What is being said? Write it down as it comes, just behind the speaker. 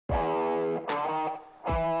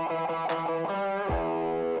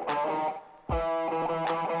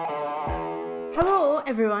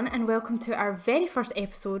everyone, and welcome to our very first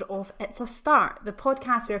episode of It's a Start, the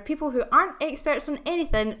podcast where people who aren't experts on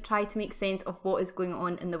anything try to make sense of what is going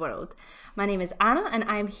on in the world. My name is Anna, and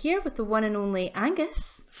I am here with the one and only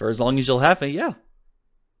Angus. For as long as you'll have me, yeah.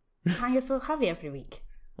 Angus will have you every week.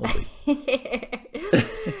 We'll see.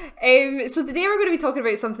 So today we're going to be talking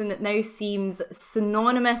about something that now seems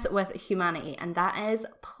synonymous with humanity, and that is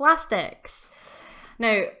plastics.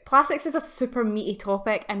 Now, plastics is a super meaty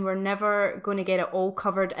topic, and we're never going to get it all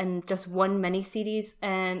covered in just one mini-series.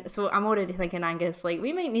 And so I'm already thinking, Angus, like,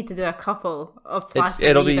 we might need to do a couple of plastic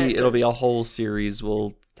It'll be a whole series.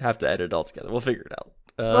 We'll have to edit it all together. We'll figure it out.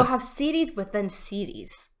 We'll have series within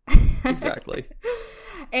series. Exactly.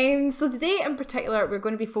 So today in particular, we're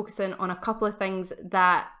going to be focusing on a couple of things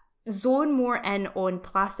that zone more in on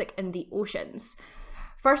plastic in the oceans.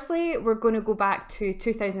 Firstly, we're going to go back to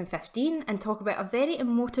 2015 and talk about a very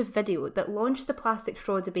emotive video that launched the plastic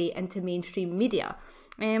straw debate into mainstream media.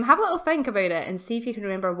 Have a little think about it and see if you can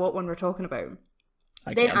remember what one we're talking about.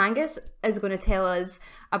 Then Angus is going to tell us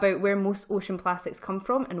about where most ocean plastics come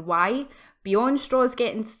from and why, beyond straws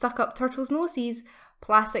getting stuck up turtles' noses,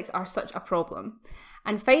 plastics are such a problem.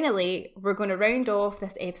 And finally, we're going to round off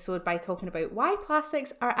this episode by talking about why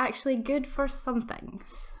plastics are actually good for some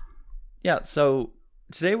things. Yeah, so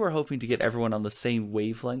today we're hoping to get everyone on the same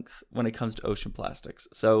wavelength when it comes to ocean plastics.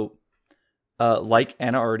 So, like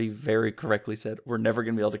Anna already very correctly said, we're never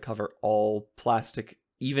going to be able to cover all plastic,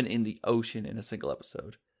 even in the ocean, in a single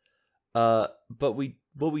episode. But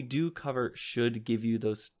what we do cover should give you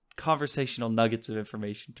those conversational nuggets of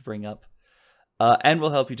information to bring up, and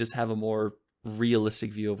will help you just have a more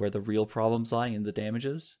realistic view of where the real problems lie and the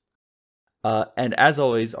damages. And as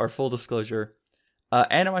always, our full disclosure, Anna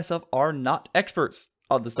and myself are not experts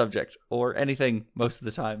on the subject or anything most of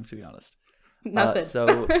the time, to be honest. Nothing.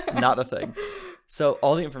 So not a thing. So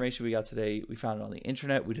all the information we got today, we found it on the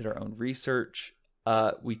internet. We did our own research.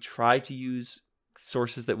 We try to use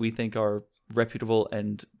sources that we think are reputable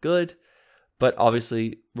and good, but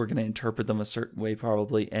obviously we're going to interpret them a certain way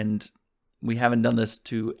probably, and we haven't done this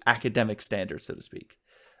to academic standards, so to speak.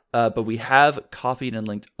 But we have copied and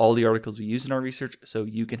linked all the articles we use in our research, so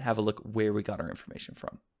you can have a look where we got our information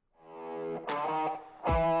from.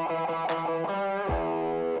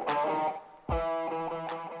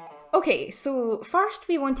 Okay, so first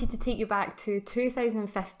we wanted to take you back to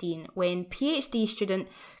 2015 when PhD student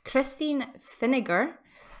Christine Finnegar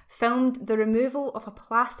filmed the removal of a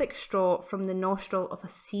plastic straw from the nostril of a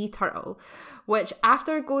sea turtle, which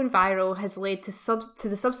after going viral has led to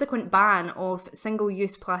the subsequent ban of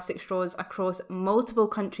single-use plastic straws across multiple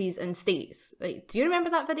countries and states. Like, do you remember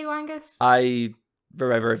that video, Angus? I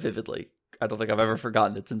remember it vividly. I don't think I've ever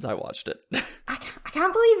forgotten it since I watched it. I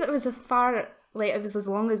can't believe it was as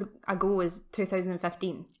long ago as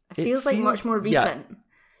 2015. It feels like much more recent.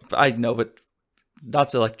 Yeah, I know, but not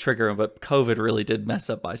to like trigger him, but COVID really did mess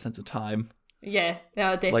up my sense of time. Yeah,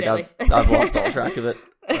 no, definitely. Like I've lost all track of it.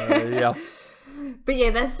 Yeah. But yeah,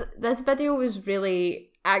 this video was really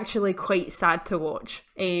actually quite sad to watch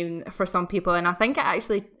for some people, and I think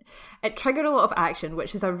it triggered a lot of action,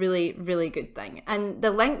 which is a really, really good thing. And the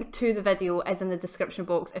link to the video is in the description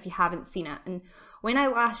box if you haven't seen it. And when I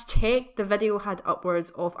last checked, the video had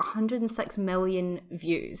upwards of 106 million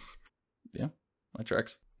views. Yeah, that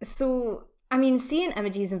tracks. So, I mean, seeing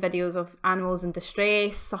images and videos of animals in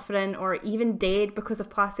distress, suffering, or even dead because of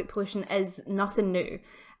plastic pollution is nothing new.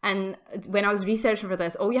 And when I was researching for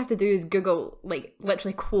this, all you have to do is Google, like,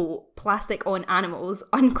 literally quote, plastic on animals,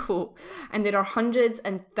 unquote. And there are hundreds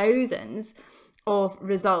and thousands of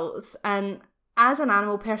results. And as an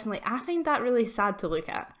animal, personally, I find that really sad to look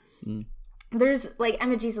at. Mm. There's, like,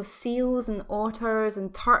 images of seals and otters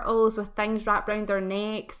and turtles with things wrapped around their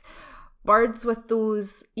necks. Birds with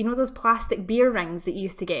those, those plastic beer rings that you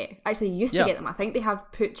used to get. Actually, you used to get them. I think they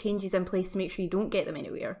have put changes in place to make sure you don't get them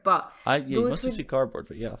anywhere. But you mostly see cardboard,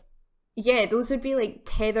 but yeah. Yeah, those would be like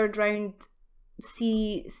tethered round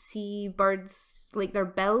sea birds, like their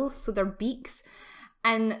bills, so their beaks.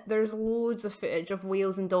 And there's loads of footage of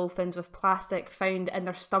whales and dolphins with plastic found in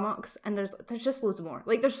their stomachs. And there's just loads more.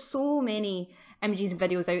 Like, there's so many images and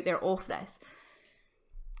videos out there of this.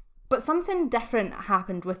 But something different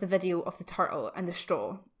happened with the video of the turtle and the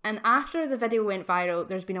straw. And after the video went viral,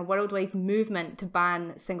 there's been a worldwide movement to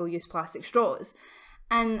ban single-use plastic straws.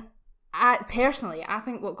 And personally, I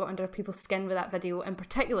think what got under people's skin with that video in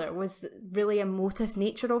particular was the really emotive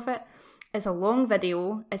nature of it. It's a long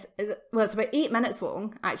video. It's about 8 minutes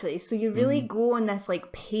long, actually. So you really go on this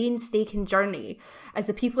like painstaking journey as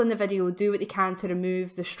the people in the video do what they can to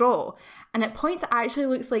remove the straw. And at points, it actually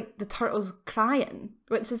looks like the turtle's crying,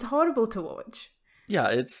 which is horrible to watch. Yeah,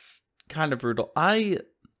 it's kind of brutal. I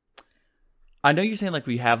know you're saying like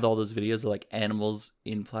we have all those videos of like animals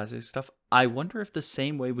in plastic stuff. I wonder if the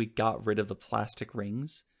same way we got rid of the plastic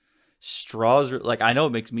rings, straws are like, I know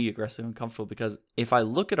it makes me aggressively uncomfortable because if I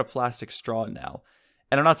look at a plastic straw now,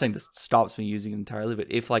 and I'm not saying this stops me using it entirely, but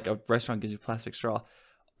if like a restaurant gives you a plastic straw,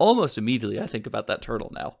 almost immediately I think about that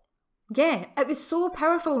turtle now. Yeah, it was so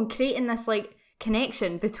powerful in creating this like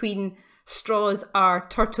connection between straws are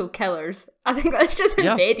turtle killers. I think that's just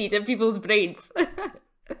embedded in people's brains.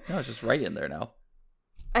 No, it's just right in there now.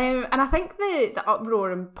 And I think the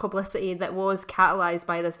uproar and publicity that was catalysed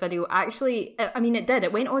by this video actually, I mean, it did.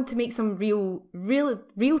 It went on to make some real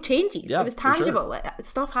changes. Yeah, it was tangible. Sure.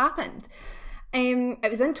 Stuff happened. It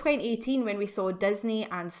was in 2018 when we saw Disney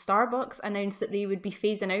and Starbucks announce that they would be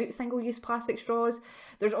phasing out single-use plastic straws.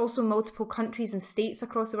 There's also multiple countries and states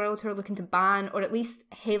across the world who are looking to ban or at least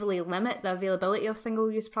heavily limit the availability of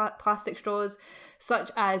single-use plastic straws, such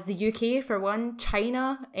as the UK for one,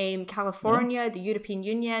 China, California, the European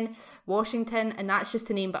Union, Washington, and that's just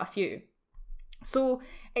to name but a few. So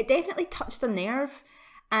it definitely touched a nerve.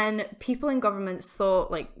 And people in governments thought,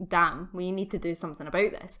 like, damn, we need to do something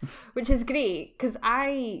about this. Which is great, because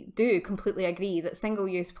I do completely agree that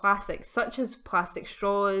single-use plastics, such as plastic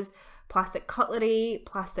straws, plastic cutlery,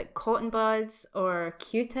 plastic cotton buds, or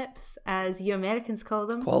Q-tips, as you Americans call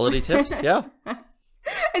them. Quality tips, yeah.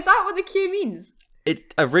 Is that what the Q means?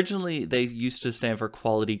 It originally, they used to stand for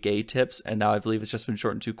quality gay tips, and now I believe it's just been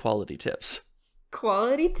shortened to quality tips.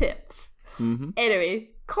 Quality tips. Mm-hmm.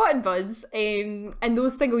 Anyway, cotton buds and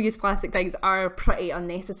those single-use plastic things are pretty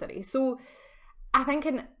unnecessary. So I think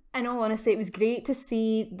in all honesty, it was great to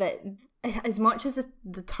see that as much as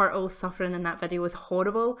the turtle suffering in that video was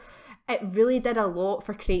horrible, it really did a lot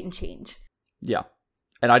for creating change. Yeah.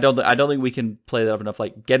 And I don't think we can play that up enough.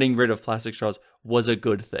 Like, getting rid of plastic straws was a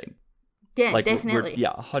good thing. Yeah, like, definitely.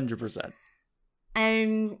 Yeah, 100%.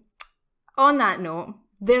 On that note,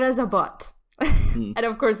 there is a but. And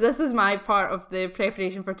of course, this is my part of the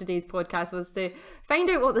preparation for today's podcast, was to find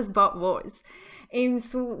out what this but was.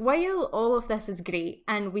 So while all of this is great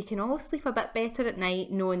and we can all sleep a bit better at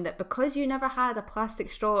night knowing that because you never had a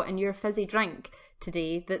plastic straw in your fizzy drink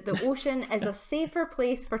today, that the ocean is a safer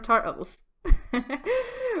place for turtles.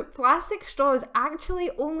 Plastic straws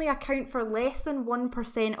actually only account for less than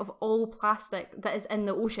 1% of all plastic that is in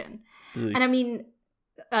the ocean. And I mean,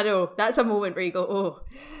 I know, that's a moment where you go, oh.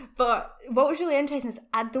 But what was really interesting is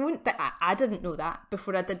I didn't know that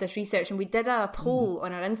before I did this research, and we did a poll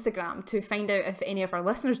on our Instagram to find out if any of our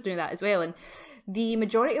listeners knew that as well, and the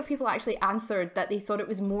majority of people actually answered that they thought it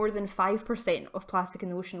was more than 5% of plastic in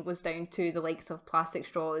the ocean was down to the likes of plastic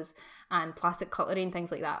straws and plastic cutlery and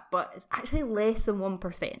things like that, but it's actually less than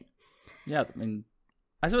 1%. Yeah, I mean,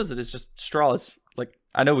 I suppose that it's just straws. Like,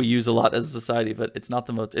 I know we use a lot as a society, but it's not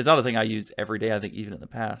a thing I use every day, I think, even in the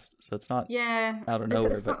past. So it's not out of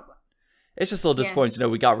nowhere, but it's just a little disappointing to know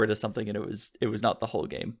we got rid of something and it was not the whole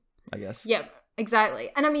game, I guess. Yep, exactly.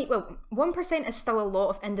 And I mean, well, 1% is still a lot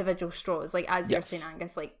of individual straws, like as you're saying,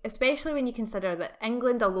 Angus, like especially when you consider that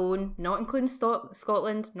England alone, not including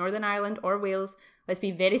Scotland, Northern Ireland or Wales, let's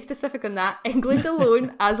be very specific on that. England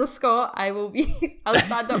alone, as a Scot, I'll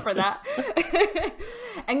stand up for that.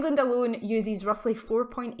 England alone uses roughly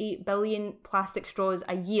 4.8 billion plastic straws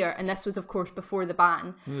a year, and this was, of course, before the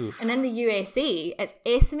ban. Oof. And in the USA, it's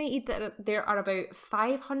estimated that there are about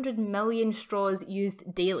 500 million straws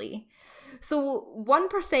used daily. So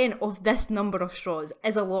 1% of this number of straws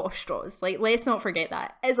is a lot of straws. Like, let's not forget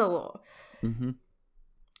that. It's a lot. Mm-hmm.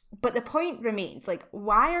 But the point remains, like,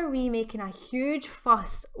 why are we making a huge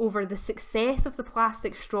fuss over the success of the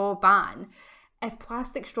plastic straw ban if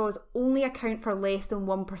plastic straws only account for less than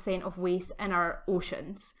 1% of waste in our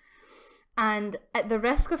oceans? And at the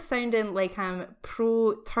risk of sounding like I'm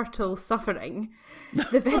pro-turtle suffering,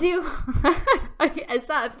 the video... Is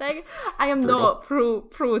that a thing? I am not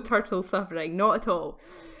pro-turtle suffering, not at all.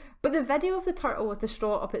 But the video of the turtle with the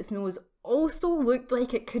straw up its nose also looked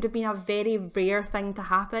like it could have been a very rare thing to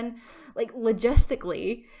happen. Like,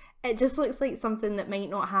 logistically, it just looks like something that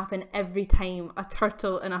might not happen every time a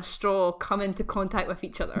turtle and a straw come into contact with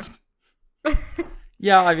each other.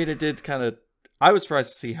 Yeah, I mean, it did kind of... I was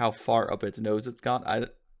surprised to see how far up its nose it's gone.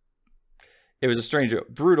 It was a strange...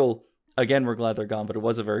 Brutal. Again, we're glad they're gone, but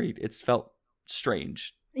it's felt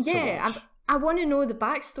strange. Yeah, I want to know the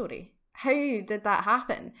backstory. How did that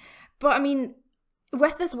happen? But I mean,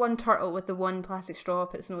 with this one turtle with the one plastic straw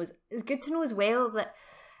up its nose, it's good to know as well that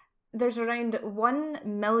there's around 1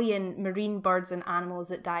 million marine birds and animals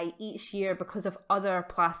that die each year because of other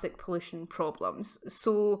plastic pollution problems.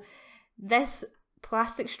 So this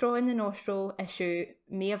plastic straw in the nostril issue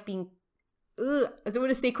may have been I don't want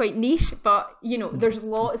to say quite niche, but you know, there's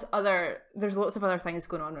lots of other things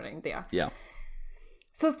going on around there. Yeah.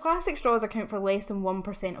 So if plastic straws account for less than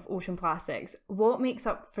 1% of ocean plastics, what makes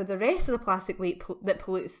up for the rest of the plastic weight that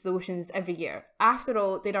pollutes the oceans every year? After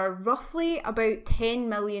all, there are roughly about 10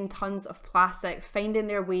 million tons of plastic finding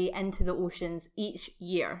their way into the oceans each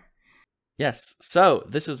year. Yes. So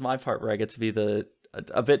this is my part where I get to be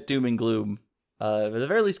a bit doom and gloom. But at the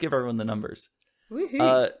very least, give everyone the numbers.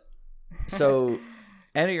 Woohoo! So,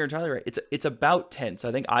 Anna, you're entirely right. It's about 10. So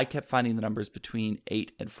I think I kept finding the numbers between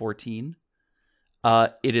 8 and 14.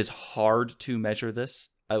 It is hard to measure this,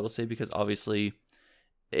 I will say, because obviously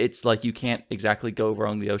it's like you can't exactly go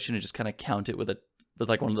around the ocean and just kind of count it with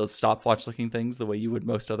like one of those stopwatch looking things the way you would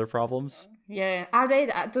most other problems. Yeah, I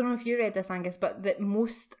don't know if you read this, Angus, but that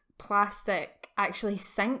most plastic actually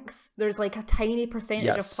sinks. There's like a tiny percentage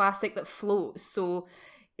of plastic that floats. So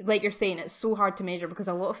like you're saying, it's so hard to measure because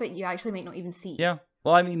a lot of it you actually might not even see. Yeah.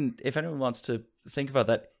 Well, I mean, if anyone wants to think about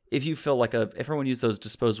that, if you feel like if everyone used those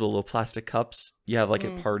disposable little plastic cups you have like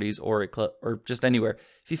at parties or just anywhere,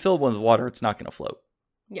 if you fill one with water, it's not going to float.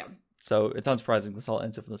 Yeah. So it's unsurprising this all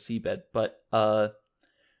ends up in the seabed. But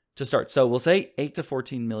to start, so we'll say 8 to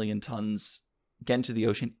 14 million tons get into the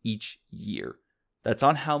ocean each year. That's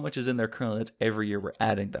on how much is in there currently. That's every year we're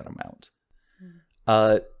adding that amount.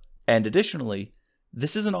 And additionally,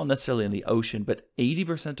 this isn't all necessarily in the ocean, but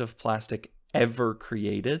 80% of plastic ever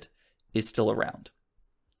created is still around.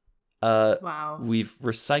 Wow. We've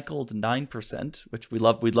recycled 9%, which we'd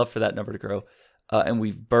love for that number to grow, and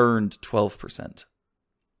we've burned 12%.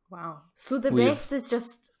 Wow. So the rest is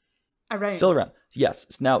just around. Still around.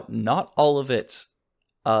 Yes. Now, not all of it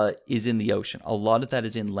is in the ocean. A lot of that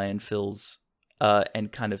is in landfills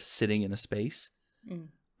and kind of sitting in a space.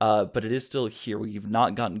 But it is still here. We've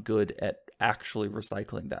not gotten good at actually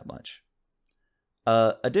recycling that much.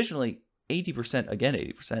 Additionally,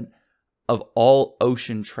 80% of all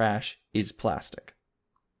ocean trash is plastic.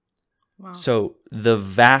 Wow. So the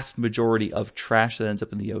vast majority of trash that ends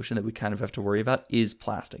up in the ocean that we kind of have to worry about is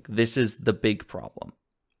plastic. This is the big problem.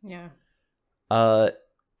 Yeah. And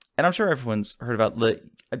I'm sure everyone's heard about like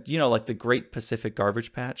the Great Pacific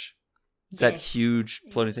Garbage Patch. It's that huge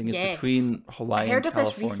floating thing. It's between Hawaii and California. I heard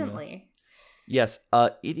of this recently. Yes.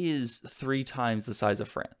 It is 3 times the size of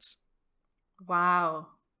France. Wow.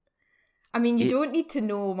 I mean, you don't need to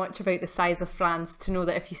know much about the size of France to know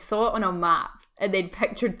that if you saw it on a map and then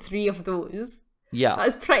pictured 3 of those,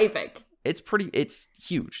 that's pretty big. It's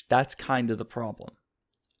huge. That's kind of the problem.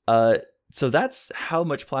 So that's how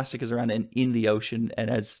much plastic is around in the ocean. And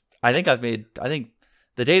as I think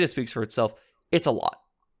the data speaks for itself. It's a lot.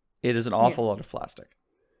 It is an awful lot of plastic.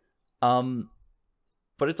 But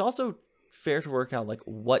it's also fair to work out like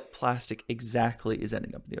what plastic exactly is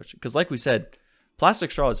ending up in the ocean. Because like we said, plastic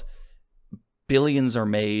straws, billions are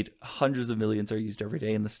made, hundreds of millions are used every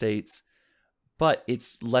day in the States, but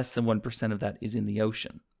it's less than 1% of that is in the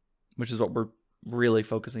ocean, which is what we're really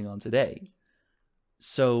focusing on today.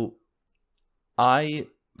 So I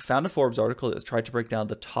found a Forbes article that tried to break down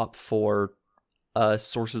the top 4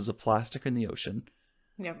 sources of plastic in the ocean.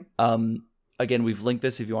 Yeah. Again, we've linked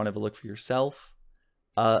this if you want to have a look for yourself.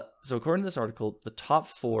 So according to this article, the top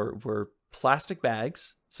 4 were plastic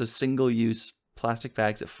bags, so single-use plastic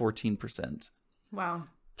bags at 14%. Wow.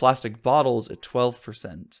 Plastic bottles at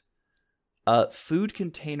 12%. Food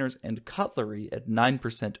containers and cutlery at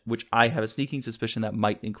 9%, which I have a sneaking suspicion that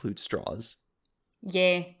might include straws.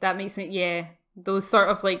 Yeah, that makes me... Yeah, those sort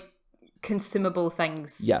of like consumable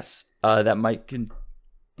things. Yes, that might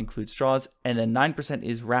include straws. And then 9%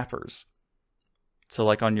 is wrappers. So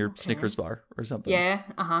like on your Snickers bar or something. Yeah,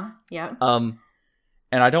 yeah.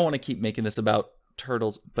 And I don't want to keep making this about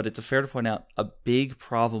turtles, but it's fair to point out a big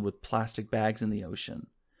problem with plastic bags in the ocean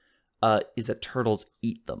is that turtles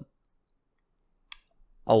eat them.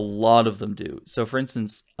 A lot of them do. So for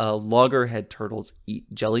instance, loggerhead turtles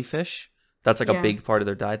eat jellyfish. That's like a big part of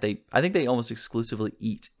their diet. I think they almost exclusively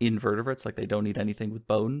eat invertebrates, like they don't eat anything with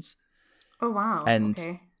bones. Oh wow.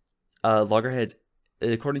 And loggerheads,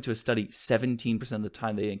 according to a study, 17% of the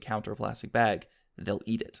time they encounter a plastic bag, they'll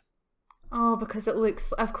eat it. Oh, because it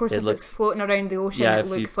looks, of course, if it's floating around the ocean, it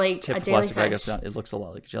looks like a jellyfish. Plastic bag, it looks a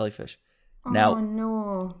lot like a jellyfish. Oh, now,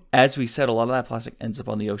 no. As we said, a lot of that plastic ends up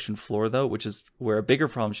on the ocean floor, though, which is where a bigger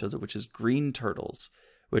problem shows up, which is green turtles,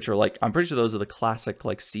 which are like, I'm pretty sure those are the classic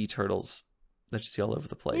like sea turtles that you see all over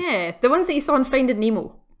the place. Yeah, the ones that you saw in Finding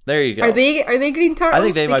Nemo. There you go. Are they green turtles? I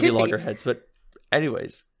think they might be loggerheads, but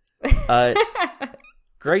anyways.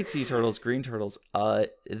 Great sea turtles, green turtles,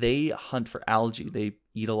 they hunt for algae. They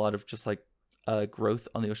eat a lot of just like growth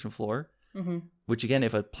on the ocean floor. Mm-hmm. Which again,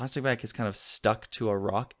 if a plastic bag is kind of stuck to a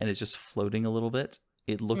rock and is just floating a little bit,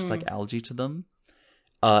 it looks like algae to them.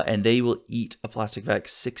 And they will eat a plastic bag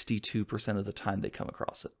 62% of the time they come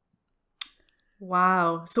across it.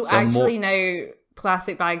 Wow. So actually now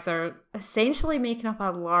plastic bags are essentially making up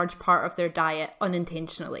a large part of their diet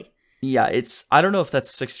unintentionally. Yeah, I don't know if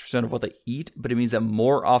that's 60% of what they eat, but it means that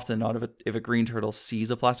more often than not, if a green turtle sees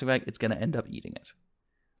a plastic bag, it's going to end up eating it,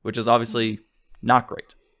 which is obviously not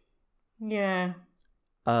great. Yeah.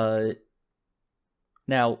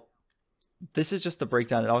 Now, this is just the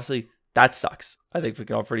breakdown, and obviously that sucks. I think we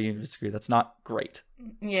can all pretty disagree. That's not great.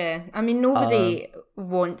 Yeah. I mean, nobody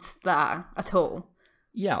wants that at all.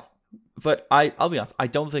 Yeah, but I'll be honest. I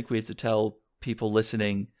don't think we have to tell people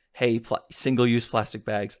listening, hey, single-use plastic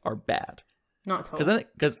bags are bad. Not at all.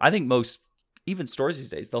 Because I think most, even stores these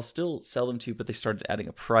days, they'll still sell them to you, but they started adding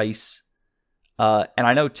a price. And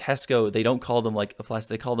I know Tesco, they don't call them like a plastic,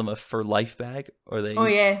 they call them a for life bag, or they. Oh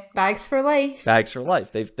yeah, bags for life. Bags for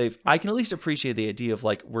life. I can at least appreciate the idea of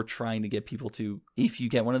like we're trying to get people to, if you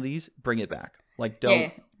get one of these, bring it back. Like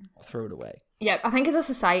don't throw it away. Yeah, I think as a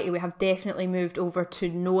society we have definitely moved over to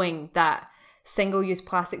knowing that single-use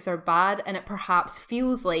plastics are bad, and it perhaps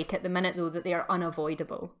feels like at the minute though that they are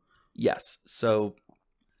unavoidable. Yes, so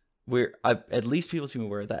at least people seem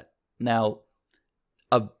aware of that. Now,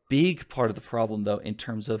 a big part of the problem though, in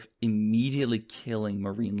terms of immediately killing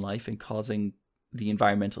marine life and causing the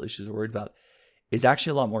environmental issues we're worried about, is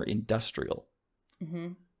actually a lot more industrial. Mm-hmm.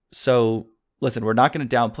 So, listen, we're not going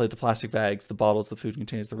to downplay the plastic bags, the bottles, the food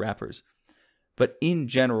containers, the wrappers, but in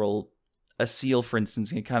general, a seal, for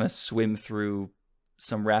instance, can kind of swim through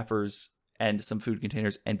some wrappers and some food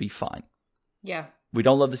containers and be fine. Yeah. We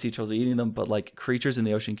don't love the sea turtles eating them, but like creatures in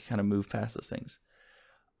the ocean can kind of move past those things.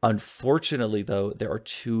 Unfortunately, though, there are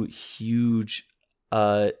two huge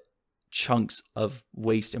chunks of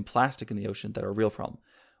waste and plastic in the ocean that are a real problem.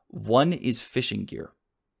 One is fishing gear,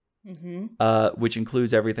 which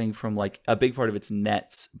includes everything from like a big part of it's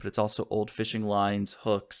nets, but it's also old fishing lines,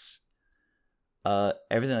 hooks,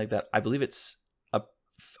 everything like that. I believe it's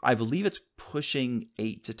pushing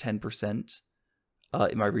 8 to 10%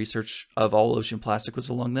 in my research of all ocean plastic was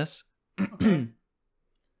along this. Okay.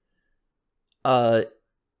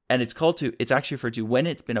 And it's actually referred to when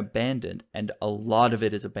it's been abandoned, and a lot of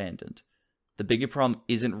it is abandoned. The bigger problem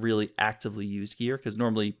isn't really actively used gear, because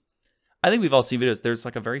normally, I think we've all seen videos. There's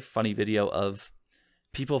like a very funny video of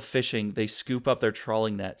people fishing. They scoop up their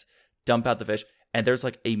trawling net, dump out the fish, and there's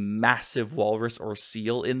like a massive walrus or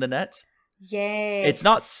seal in the net. Yes. It's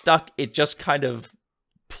not stuck. It just kind of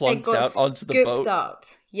plunks out onto the boat. Up.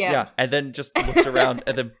 Yeah. Yeah, and then just looks around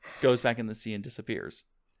and then goes back in the sea and disappears.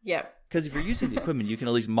 Yeah. Because if you're using the equipment, you can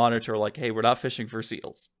at least monitor, like, hey, we're not fishing for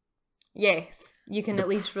seals. Yes. You can at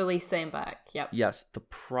least release them back. Yep. Yes. The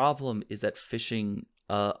problem is that fishing,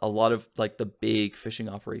 a lot of, like, the big fishing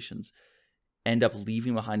operations end up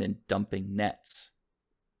leaving behind and dumping nets.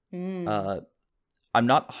 I'm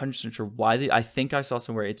not 100% sure why. I think I saw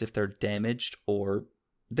somewhere it's if they're damaged or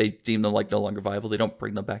they deem them, like, no longer viable. They don't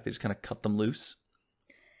bring them back. They just kind of cut them loose.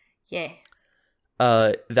 Yeah.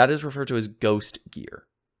 That is referred to as ghost gear.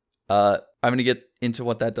 I'm going to get into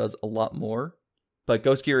what that does a lot more, but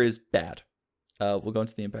ghost gear is bad. We'll go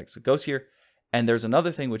into the impacts of ghost gear. And there's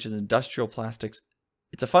another thing, which is industrial plastics.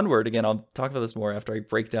 It's a fun word. Again, I'll talk about this more after I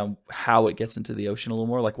break down how it gets into the ocean a little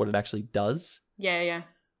more, like what it actually does. Yeah.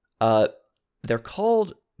 They're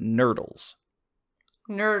called Nurdles.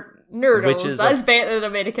 Nurdles. Which is That's better than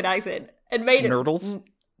an American accent. It made Nurdles?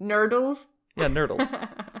 Nurdles? Yeah,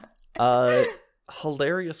 Nurdles.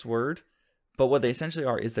 Hilarious word. But what they essentially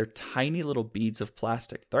are is they're tiny little beads of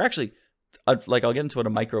plastic. They're actually, like, I'll get into what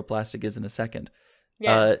a microplastic is in a second.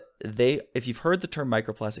 Yeah. If you've heard the term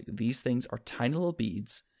microplastic, these things are tiny little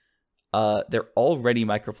beads. They're already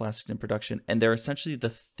microplastics in production, and they're essentially the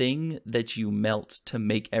thing that you melt to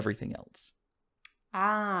make everything else.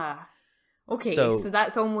 Ah. Okay, so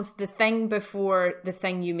that's almost the thing before the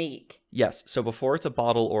thing you make. Yes. So before it's a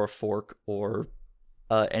bottle or a fork or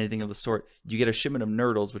anything of the sort, you get a shipment of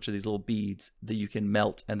Nurdles, which are these little beads that you can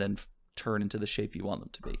melt and then turn into the shape you want them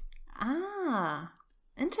to be. Ah,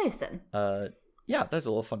 interesting. Yeah, that's a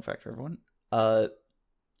little fun fact for everyone. But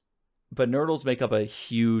Nurdles make up a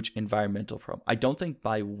huge environmental problem. I don't think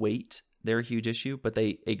by weight they're a huge issue, but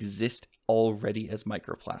they exist already as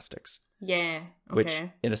microplastics. Yeah, okay. Which,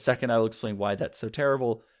 in a second, I will explain why that's so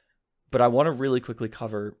terrible. But I want to really quickly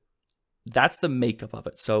cover, that's the makeup of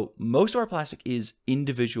it. So most of our plastic is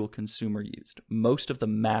individual consumer used. Most of the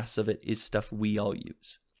mass of it is stuff we all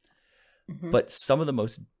use. Mm-hmm. But some of the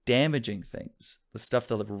most damaging things, the stuff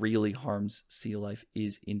that really harms sea life,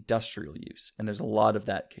 is industrial use. And there's a lot of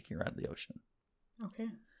that kicking around the ocean. Okay.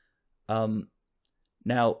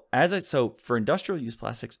 Now, so for industrial use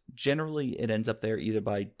plastics, generally it ends up there either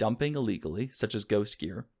by dumping illegally, such as ghost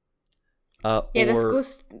gear.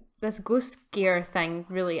 This ghost gear thing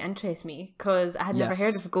really interests me because I had never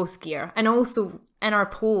heard of ghost gear. And also in our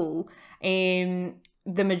poll, the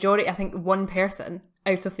majority, I think one person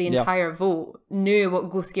out of the entire vote knew what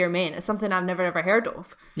ghost gear meant. It's something I've never ever heard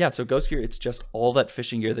of. Yeah, so ghost gear, it's just all that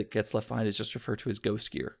fishing gear that gets left behind is just referred to as ghost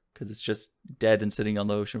gear because it's just dead and sitting on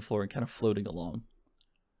the ocean floor and kind of floating along.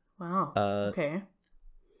 Wow. Okay.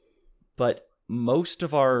 But most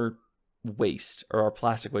of our waste, or our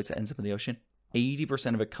plastic waste that ends up in the ocean,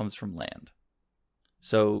 80% of it comes from land.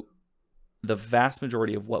 So the vast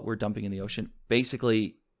majority of what we're dumping in the ocean,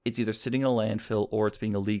 basically, it's either sitting in a landfill or it's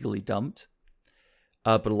being illegally dumped.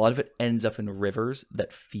 But a lot of it ends up in rivers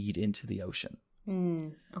that feed into the ocean.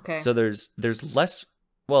 Okay. So there's less,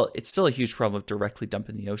 well, it's still a huge problem of directly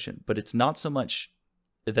dumping in the ocean, but it's not so much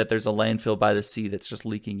that there's a landfill by the sea that's just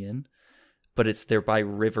leaking in, but it's there by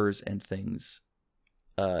rivers and things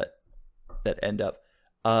that end up.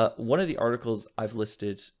 One of the articles I've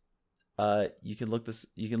listed, you can look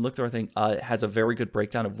through our thing. It has a very good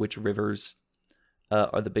breakdown of which rivers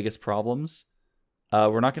are the biggest problems.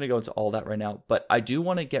 We're not going to go into all that right now, but I do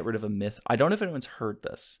want to get rid of a myth. I don't know if anyone's heard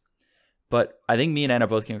this, but I think me and Anna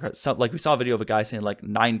both came across we saw a video of a guy saying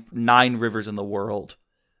nine rivers in the world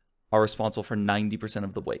are responsible for 90%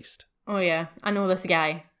 of the waste. Oh yeah, I know this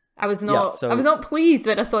guy. I was not pleased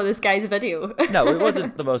when I saw this guy's video. No, it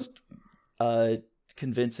wasn't the most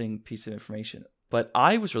convincing piece of information, but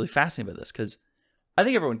I was really fascinated by this because I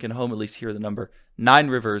think everyone can at least hear the number. 9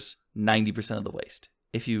 rivers, 90% of the waste.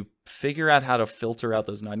 If you figure out how to filter out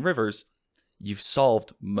those 9 rivers, you've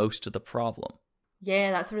solved most of the problem.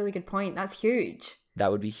 Yeah, that's a really good point. That's huge.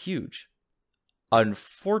 That would be huge.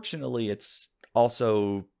 Unfortunately, it's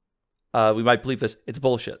also, we might believe this, it's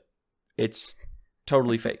bullshit. It's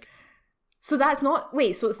totally fake. So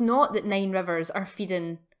it's not that 9 rivers are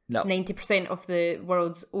feeding 90% of the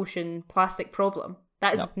world's ocean plastic problem.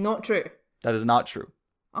 That is not true. That is not true.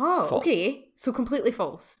 Oh, false. Okay. So completely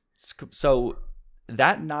false. So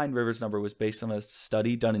that 9 rivers number was based on a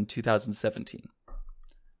study done in 2017.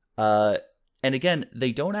 And again,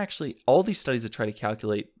 they don't actually, all these studies that try to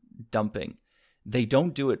calculate dumping, they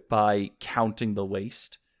don't do it by counting the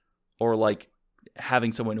waste or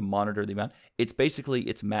having someone to monitor the amount.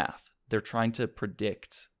 It's math. They're trying to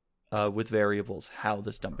predict with variables how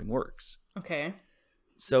this dumping works. Okay.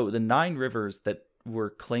 So the 9 rivers that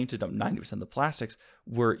were claimed to dump 90% of the plastics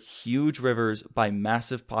were huge rivers by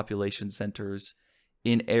massive population centers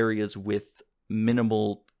in areas with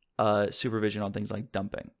minimal supervision on things like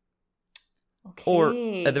dumping. Okay. Or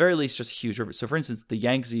at the very least, just huge rivers. So for instance, the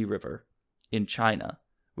Yangtze River in China,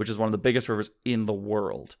 which is one of the biggest rivers in the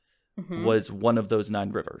world, was one of those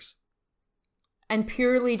 9 rivers. And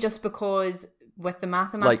purely just because with the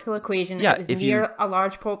mathematical equation, it was near a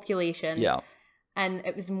large population. Yeah. And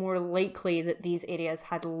it was more likely that these areas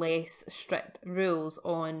had less strict rules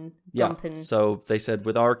on dumping. So they said,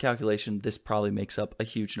 with our calculation, this probably makes up a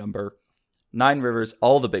huge number. 9 rivers,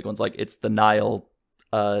 all the big ones, it's the Nile,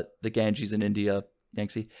 the Ganges in India,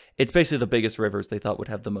 Yangtze. It's basically the biggest rivers they thought would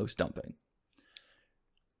have the most dumping.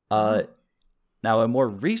 Now, a more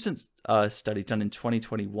recent study done in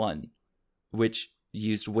 2021, which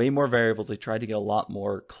used way more variables, they tried to get a lot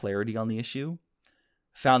more clarity on the issue,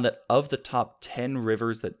 found that of the top 10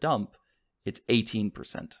 rivers that dump, it's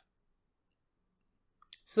 18%.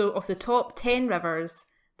 So of the top 10 rivers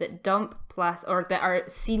that dump or that are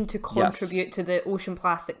seen to contribute to the ocean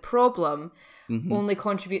plastic problem, only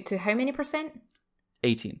contribute to how many percent?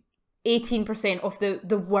 18%. 18% of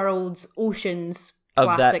the world's oceans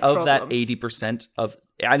plastic problem. Of that 80% of,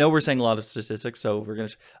 I know we're saying a lot of statistics, so we're going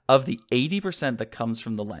to, of the 80% that comes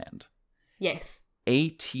from the land. Yes.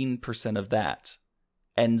 18% of that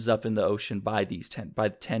ends up in the ocean by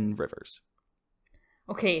 10 rivers.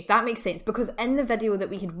 Okay, that makes sense, because in the video that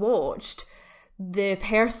we had watched, the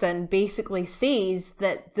person basically says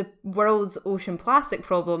that the world's ocean plastic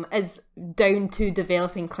problem is down to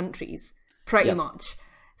developing countries, pretty much.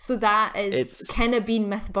 So that is kind of been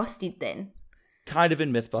myth busted then. Kind of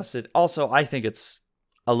been myth busted. Also, I think it's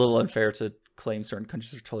a little unfair to claim certain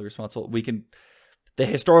countries are totally responsible. The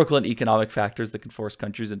historical and economic factors that can force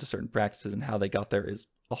countries into certain practices and how they got there is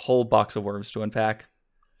a whole box of worms to unpack.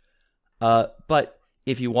 But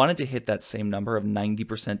if you wanted to hit that same number of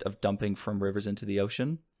 90% of dumping from rivers into the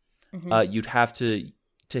ocean, you'd have to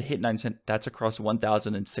hit 9%. That's across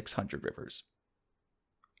 1,600 rivers.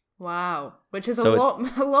 Wow, which is So a lot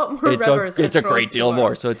more rivers. It's a across great deal the more.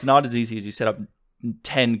 world. So it's not as easy as you set up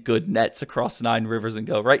 10 good nets across 9 rivers and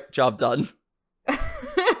go, right, job done.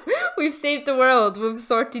 We've saved the world. We've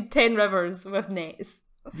sorted 10 rivers with nets.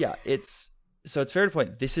 Yeah, it's fair to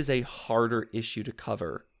point. This is a harder issue to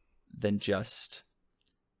cover than just,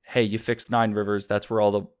 hey, you fixed 9 rivers. That's where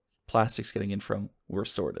all the plastic's getting in from. We're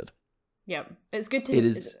sorted. Yeah, it's good to. It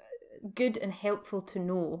is good and helpful to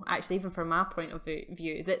know, actually, even from my point of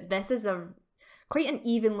view, that this is a quite an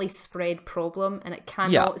evenly spread problem, and it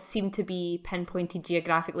cannot seem to be pinpointed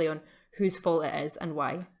geographically on whose fault it is and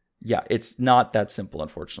why. Yeah, it's not that simple,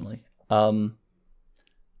 unfortunately. That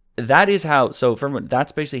is how. So,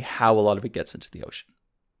 that's basically how a lot of it gets into the ocean.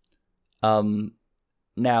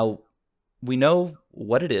 Now we know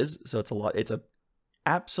what it is, so it's a lot. It's a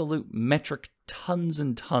absolute metric tons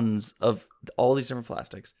and tons of all these different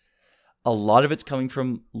plastics. A lot of it's coming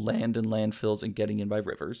from land and landfills and getting in by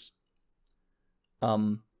rivers.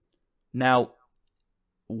 Now,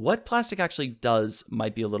 what plastic actually does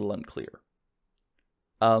might be a little unclear.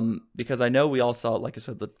 Because I know we all saw, like I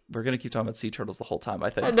said, we're going to keep talking about sea turtles the whole time,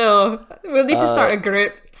 I think. I know. We'll need to start a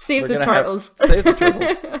group. Save the turtles. Save the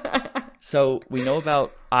turtles. So we know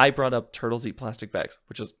about, I brought up turtles eat plastic bags,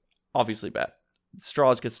 which is obviously bad.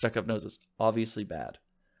 Straws get stuck up noses, obviously bad.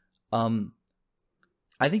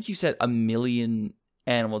 I think you said 1 million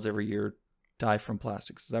animals every year die from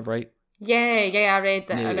plastics. Is that right? Yeah, I read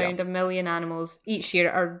that around 1 million animals each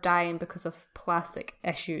year are dying because of plastic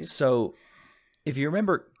issues. So, if you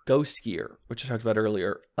remember ghost gear, which I talked about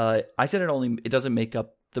earlier, I said it doesn't make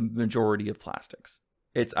up the majority of plastics.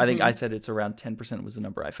 I think I said it's around 10% was the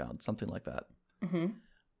number I found, something like that. Mm-hmm.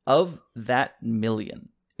 Of that million,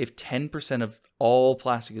 if 10% of all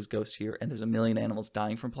plastic is ghost gear and there's 1 million animals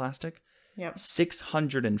dying from plastic,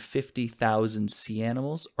 650,000 sea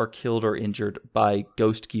animals are killed or injured by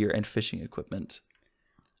ghost gear and fishing equipment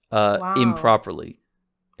improperly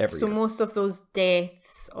every year. So most of those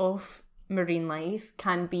deaths of marine life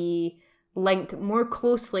can be linked more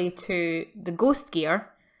closely to the ghost gear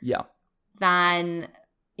than,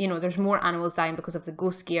 there's more animals dying because of the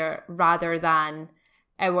ghost gear rather than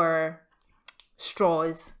our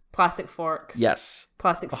straws, plastic forks,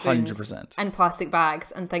 plastic spoons, 100%. and plastic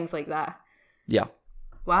bags and things like that. Yeah.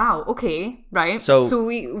 Wow. Okay. Right. So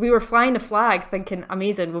we were flying a flag thinking,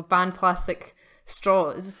 amazing, we'll ban plastic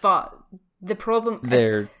straws. But the problem,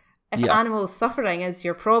 if animals suffering is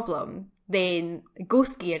your problem, then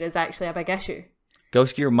ghost gear is actually a big issue.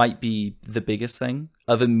 Ghost gear might be the biggest thing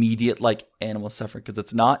of immediate animal suffering, because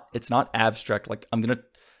it's not abstract.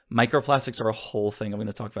 Microplastics are a whole thing I'm going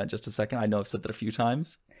to talk about in just a second. I know I've said that a few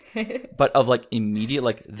times, but of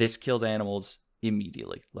immediate, this kills animals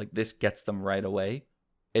immediately. This gets them right away.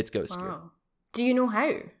 It's ghost gear. Do you know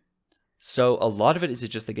how? So a lot of it is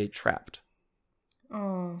just they get trapped.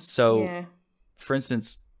 Oh. So, for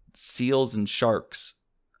instance, seals and sharks.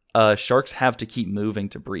 Sharks have to keep moving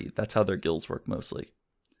to breathe. That's how their gills work mostly.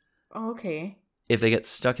 Oh, okay. If they get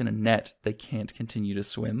stuck in a net, they can't continue to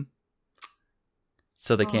swim.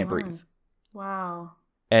 So they can't breathe. Wow.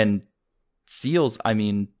 And seals,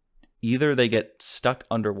 either they get stuck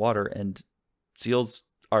underwater, and seals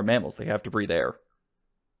are mammals. They have to breathe air.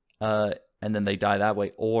 And then they die that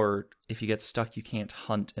way. Or if you get stuck, you can't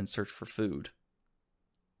hunt and search for food.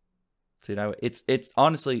 So, it's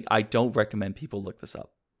honestly, I don't recommend people look this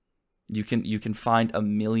up. You can find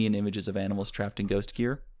 1 million images of animals trapped in ghost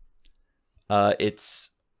gear. It's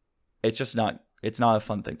just not a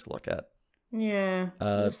fun thing to look at. Yeah,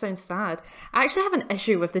 that sounds sad. I actually have an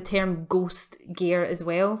issue with the term ghost gear as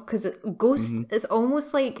well, because ghost is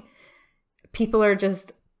almost like people are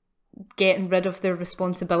just getting rid of their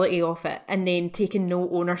responsibility of it and then taking no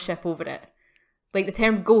ownership over it. Like the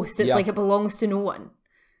term ghost, it's like it belongs to no one.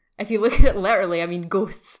 If you look at it literally,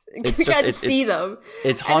 ghosts. You can't see them.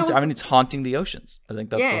 It's haunting. It's haunting the oceans. I think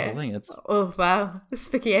that's the whole thing. Oh wow, a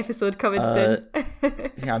spooky episode coming soon.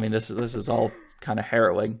 This is all kind of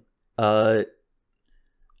harrowing. I'm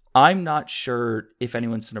not sure if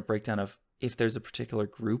anyone's done a breakdown of if there's a particular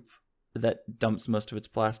group that dumps most of its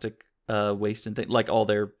plastic waste and things, like all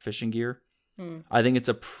their fishing gear. I think it's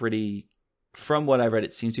from what I read,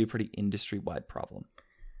 it seems to be a pretty industry-wide problem.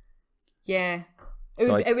 Yeah.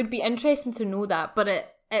 It would be interesting to know that, but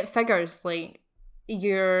it figures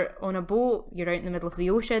you're on a boat, you're out in the middle of the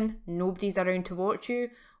ocean, nobody's around to watch you.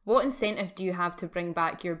 What incentive do you have to bring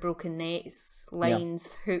back your broken nets,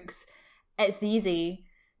 lines, hooks? It's easy,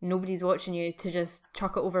 nobody's watching you, to just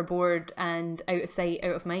chuck it overboard and out of sight,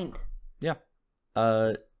 out of mind. Yeah.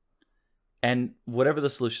 And whatever the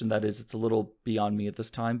solution that is, it's a little beyond me at this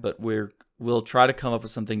time, but we're we'll try to come up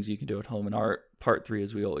with some things you can do at home in our part 3,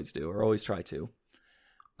 as we always do, or always try to.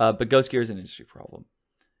 But ghost gear is an industry problem.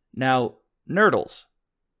 Now, Nurdles.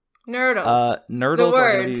 Nurdles. Nurdles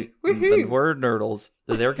are going to be Woohoo. the word Nurdles.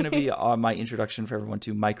 They're going to be on my introduction for everyone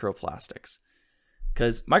to microplastics,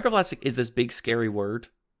 because microplastic is this big scary word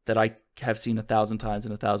that I have seen 1,000 times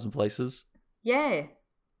in 1,000 places. Yeah.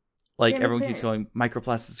 Like Yeah, me everyone too. keeps going,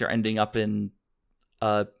 microplastics are ending up in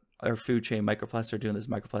our food chain. Microplastics are doing this.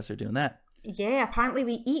 Microplastics are doing that. Yeah, apparently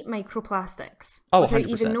we eat microplastics Oh, without 100%.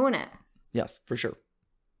 even knowing it. Yes, for sure.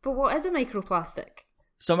 But what is a microplastic?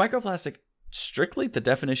 So microplastic, strictly, the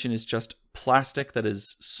definition is just plastic that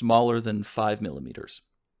is smaller than 5 millimeters.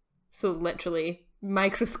 So literally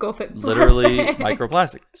microscopic plastic. Literally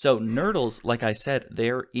microplastic. So Nurdles, like I said,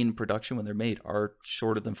 they're in production when they're made are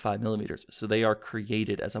shorter than 5 millimeters. So they are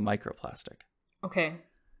created as a microplastic. Okay.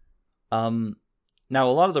 Now,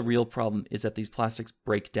 a lot of the real problem is that these plastics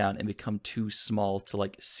break down and become too small to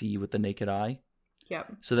like see with the naked eye.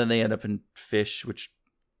 Yep. So then they end up in fish, which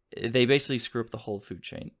they basically screw up the whole food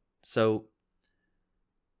chain. So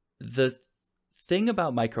the thing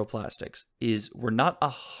about microplastics is we're not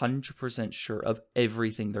 100% sure of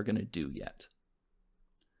everything they're going to do yet.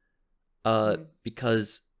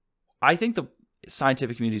 Because I think the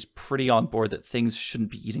scientific community is pretty on board that things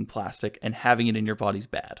shouldn't be eating plastic and having it in your body's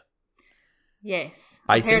bad. Yes.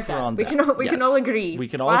 I I've think heard we're that. on We that. can all Yes. agree. We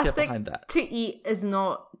can all Plastic get behind that. to eat is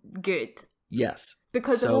not good. Yes.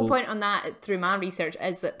 Because the whole point on that, through my research,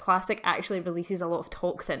 is that plastic actually releases a lot of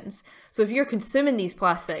toxins. So if you're consuming these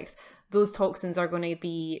plastics, those toxins are going to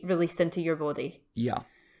be released into your body. Yeah.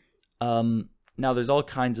 Now, there's all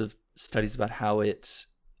kinds of studies about how it's...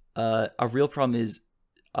 a real problem is,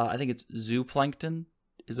 I think it's zooplankton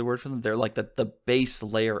is the word for them. They're like the base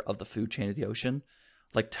layer of the food chain of the ocean.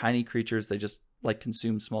 Like tiny creatures, they just like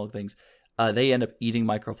consume small things. They end up eating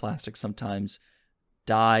microplastics sometimes,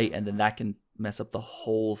 die, and then that can mess up the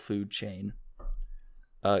whole food chain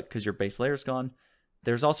because your base layer is gone.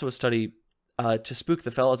 There's also a study to spook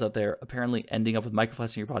the fellas out there. Apparently, ending up with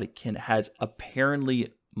microplastics in your body has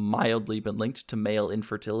apparently mildly been linked to male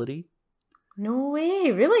infertility. No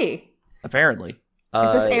way, really? Apparently,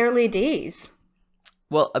 Is this early days?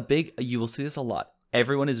 Well, you will see this a lot.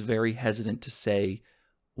 Everyone is very hesitant to say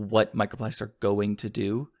what microplastics are going to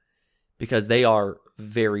do because they are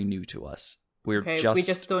very new to us. We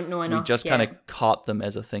just don't know enough. We just kind of caught them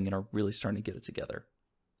as a thing and are really starting to get it together.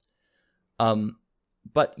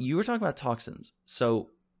 But you were talking about toxins, so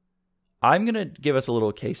I'm gonna give us a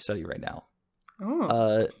little case study right now.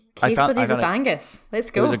 Oh, case studies with Angus.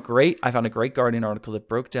 Let's go. I found a great Guardian article that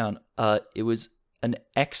broke down. It was an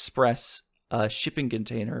express shipping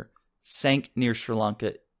container sank near Sri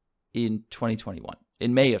Lanka in 2021,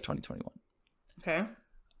 in May of 2021. Okay.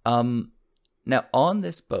 Now on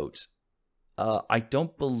this boat, I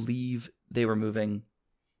don't believe they were moving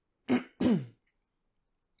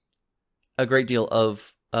a great deal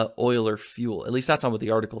of oil or fuel. At least that's not what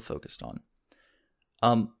the article focused on.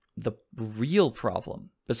 The real problem,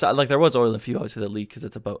 besides, like there was oil and fuel, obviously, that leaked because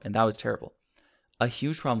it's a boat, and that was terrible. A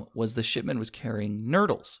huge problem was the shipment was carrying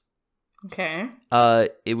Nurdles. Okay.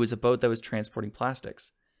 It was a boat that was transporting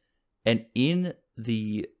plastics. And in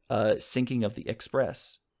the sinking of the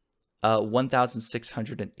Express,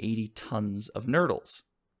 1,680 tons of Nurdles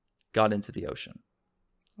got into the ocean.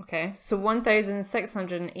 Okay, so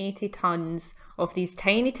 1,680 tons of these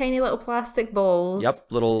tiny, tiny little plastic balls. Yep,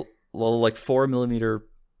 little like 4 millimeter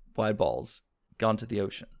wide balls gone to the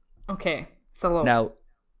ocean. Okay, it's a lot. Now,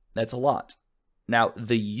 that's a lot. Now,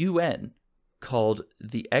 the UN called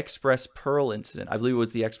the Express Pearl incident, I believe it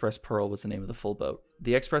was the Express Pearl was the name of the full boat.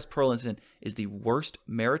 The Express Pearl incident is the worst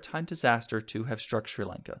maritime disaster to have struck Sri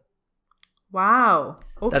Lanka. Wow.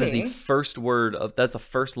 Okay. That is the that's the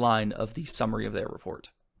first line of the summary of their report.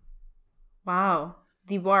 Wow.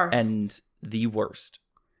 The worst. And the worst.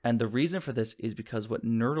 And the reason for this is because what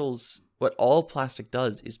all plastic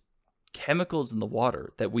does is chemicals in the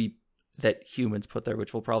water that humans put there,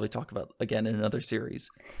 which we'll probably talk about again in another series,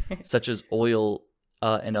 such as oil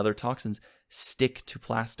and other toxins, stick to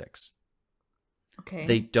plastics. Okay.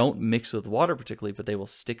 They don't mix with water particularly, but they will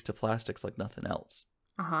stick to plastics like nothing else.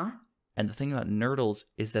 Uh-huh. And the thing about Nurdles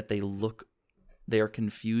is that they are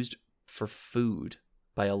confused for food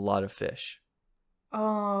by a lot of fish.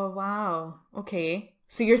 Oh, wow. Okay.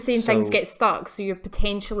 So you're saying things get stuck, so you've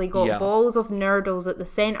potentially got balls of Nurdles at the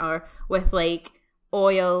center with like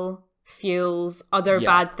oil, fuels, other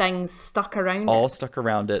bad things stuck around all stuck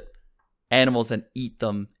around it. Animals then eat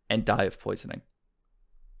them and die of poisoning.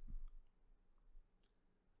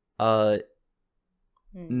 Nurdles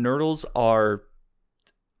are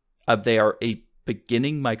a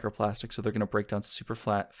beginning microplastics, so they're going to break down super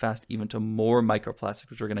fast, even to more microplastics,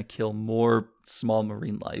 which are going to kill more small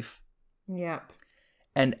marine life. Yep.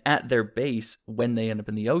 And at their base, when they end up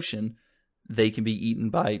in the ocean, they can be eaten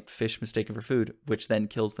by fish mistaken for food, which then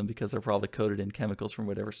kills them because they're probably coated in chemicals from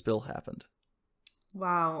whatever spill happened.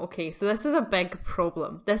 Wow, okay, so this was a big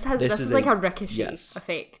problem. This is like a ricochet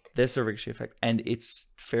effect. This is a ricochet effect. And it's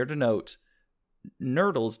fair to note,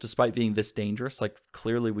 Nurdles, despite being this dangerous, like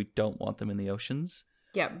clearly we don't want them in the oceans,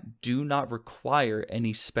 do not require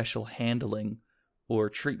any special handling or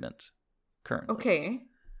treatment currently. Okay.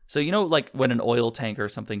 So, you know, like when an oil tanker or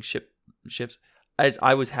something ships, as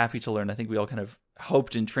I was happy to learn, I think we all kind of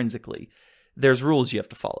hoped intrinsically, there's rules you have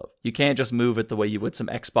to follow. You can't just move it the way you would some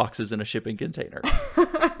Xboxes in a shipping container.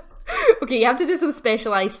 Okay, you have to do some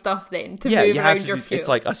specialized stuff then to move around your fuel. It's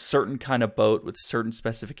like a certain kind of boat with certain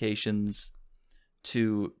specifications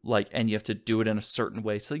to like, and you have to do it in a certain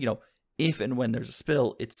way. So, you know, if and when there's a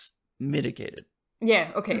spill, it's mitigated.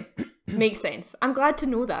 Yeah, okay. Makes sense. I'm glad to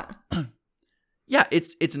know that. Yeah,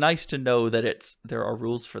 it's nice to know that there are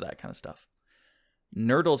rules for that kind of stuff.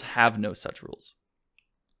 Nurdles have no such rules.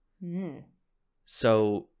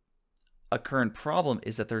 So a current problem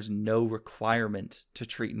is that there's no requirement to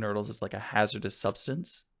treat Nurdles as like a hazardous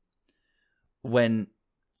substance, when,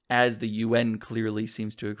 as the UN clearly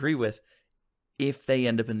seems to agree with, if they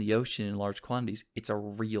end up in the ocean in large quantities, it's a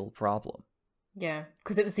real problem. Yeah,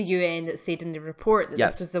 because it was the UN that said in the report that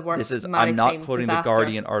this was the worst maritime I'm not quoting disaster. the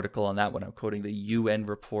Guardian article on that one. I'm quoting the UN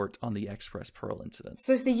report on the Express Pearl incident.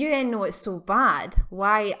 So if the UN know it's so bad,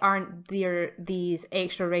 why aren't there these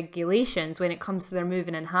extra regulations when it comes to their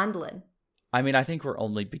moving and handling? I mean, I think we're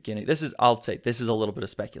only beginning. I'll say this is a little bit of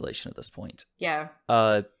speculation at this point. Yeah.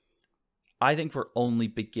 I think we're only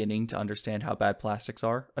beginning to understand how bad plastics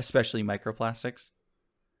are, especially microplastics.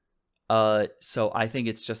 So I think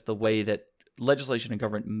it's just the way that legislation and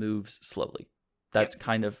government moves slowly. That's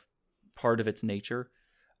kind of part of its nature.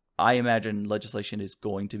 I imagine legislation is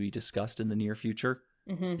going to be discussed in the near future.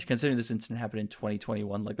 Considering this incident happened in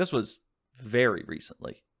 2021, like this was very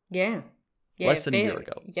recently. Yeah. Less than a year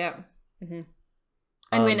ago. Yeah. And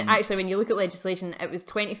when you look at legislation, it was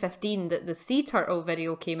 2015 that the sea turtle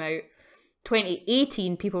video came out.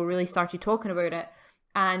 2018, people really started talking about it.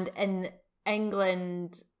 And in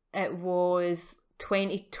England, it was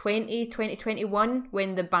 2020, 2021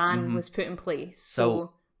 when the ban was put in place.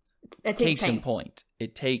 So it takes time. Case in point,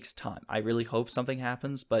 it takes time. I really hope something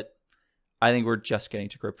happens, but I think we're just getting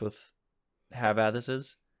to grip with how bad this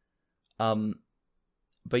is.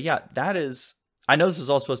 But yeah, that is... I know this was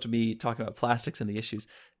all supposed to be talking about plastics and the issues.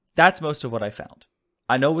 That's most of what I found.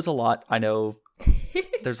 I know it was a lot. I know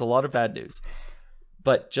there's a lot of bad news.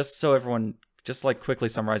 But just so everyone... Just like quickly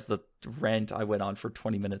summarize the rant I went on for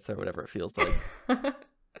 20 minutes or whatever it feels like.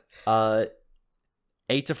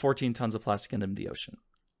 8 to 14 tons of plastic end up in the ocean.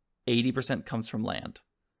 80% comes from land.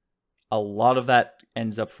 A lot of that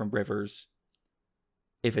ends up from rivers.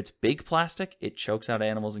 If it's big plastic, it chokes out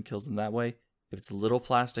animals and kills them that way. If it's little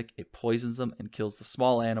plastic, it poisons them and kills the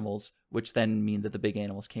small animals, which then mean that the big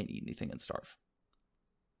animals can't eat anything and starve.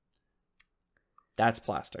 That's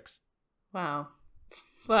plastics. Wow.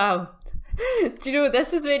 Do you know,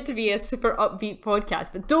 this is meant to be a super upbeat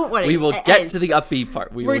podcast, but don't worry. We will get to the upbeat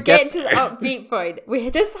part. We're getting to the upbeat point. We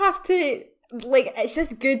just have to, like, it's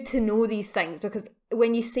just good to know these things, because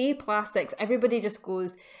when you say plastics, everybody just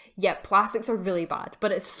goes, yeah, plastics are really bad.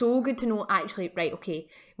 But it's so good to know, actually, right, okay,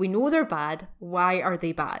 we know they're bad. Why are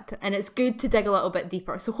they bad? And it's good to dig a little bit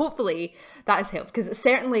deeper. So hopefully that has helped, because it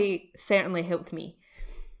certainly helped me.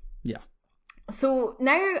 Yeah. So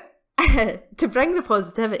now... to bring the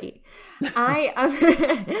positivity, I'm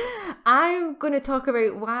going to talk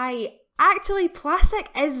about why actually plastic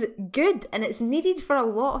is good and it's needed for a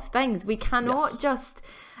lot of things. We cannot just,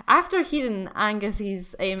 after hearing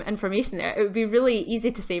Angus's information there, it would be really easy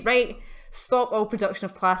to say, right, stop all production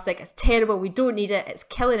of plastic. It's terrible. We don't need it. It's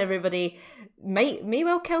killing everybody. May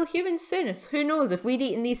well kill humans soon. Who knows? If we'd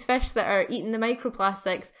eaten these fish that are eating the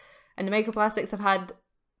microplastics and the microplastics have had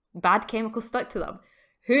bad chemicals stuck to them.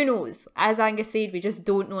 Who knows? As Angus said, we just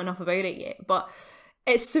don't know enough about it yet. But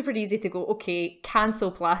it's super easy to go, okay,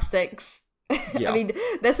 cancel plastics. Yeah. I mean,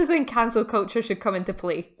 this is when cancel culture should come into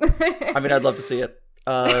play. I mean, I'd love to see it.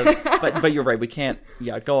 But you're right. We can't,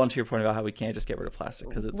 go on to your point about how we can't just get rid of plastic,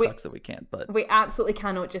 because it sucks that we can't. But we absolutely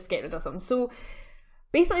cannot just get rid of them. So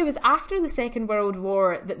basically, it was after the Second World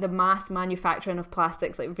War that the mass manufacturing of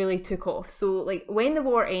plastics really took off. So when the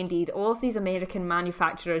war ended, all of these American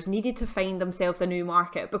manufacturers needed to find themselves a new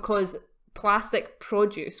market, because plastic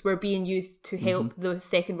produce were being used to help the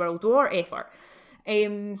Second World War effort.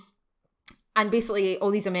 And basically,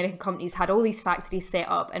 all these American companies had all these factories set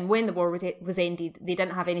up, and when the war was ended, they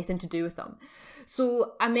didn't have anything to do with them.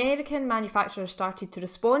 So American manufacturers started to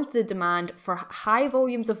respond to the demand for high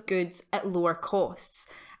volumes of goods at lower costs.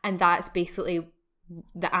 And that's basically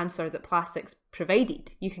the answer that plastics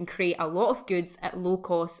provided. You can create a lot of goods at low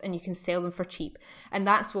costs and you can sell them for cheap. And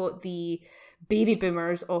that's what the baby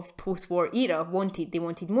boomers of post-war era wanted. They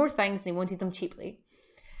wanted more things, they wanted them cheaply.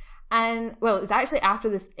 And well, it was actually after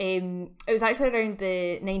this, it was actually around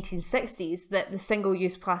the 1960s that the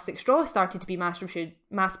single-use plastic straw started to be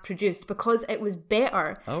mass-produced because it was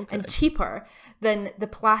better and cheaper than the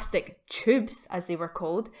plastic tubes, as they were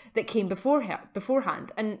called, that came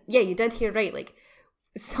beforehand. And yeah, you did hear right, like,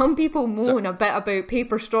 some people moan a bit about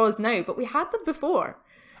paper straws now, but we had them before.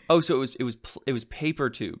 Oh, so it was paper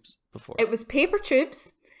tubes before. It was paper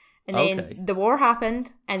tubes. And then the war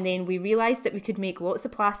happened, and then we realised that we could make lots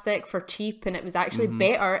of plastic for cheap, and it was actually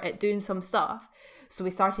better at doing some stuff. So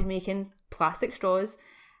we started making plastic straws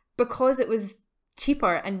because it was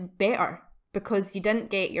cheaper and better, because you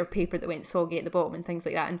didn't get your paper that went soggy at the bottom and things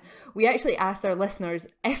like that. And we actually asked our listeners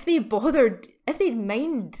if they'd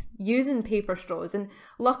mind using paper straws, and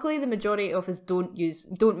luckily the majority of us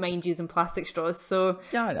don't mind using plastic straws. So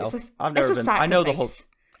yeah, I know. I've never been. I know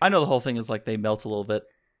the whole thing is like they melt a little bit.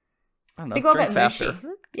 I don't know, they go a bit faster. Mushy.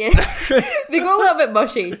 Yeah, they go a little bit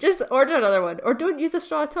mushy. Just order another one, or don't use a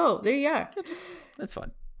straw at all. There you are. That's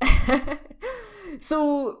fine.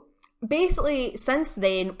 So basically, since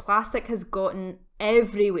then, plastic has gotten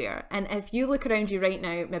everywhere. And if you look around you right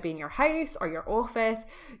now, maybe in your house or your office,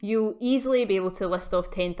 you'll easily be able to list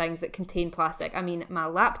off 10 things that contain plastic. I mean, my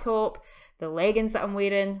laptop, the leggings that I'm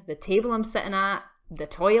wearing, the table I'm sitting at, the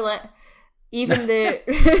toilet. Even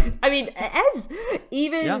I mean, it is.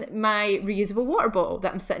 Even my reusable water bottle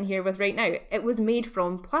that I'm sitting here with right now, it was made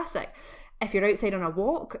from plastic. If you're outside on a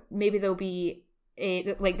walk, maybe there'll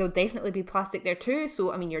definitely be plastic there too.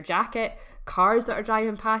 So, I mean, your jacket, cars that are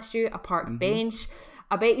driving past you, a park bench.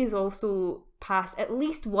 I bet you've also passed at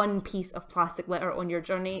least one piece of plastic litter on your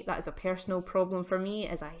journey. That is a personal problem for me,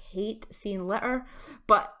 as I hate seeing litter.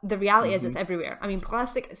 But the reality is it's everywhere. I mean,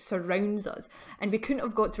 plastic surrounds us, and we couldn't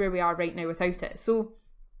have got to where we are right now without it. So,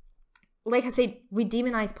 like I said, we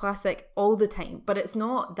demonize plastic all the time, but it's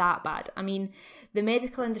not that bad. I mean, the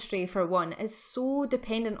medical industry, for one, is so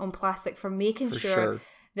dependent on plastic for making sure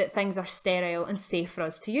that things are sterile and safe for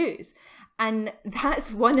us to use. And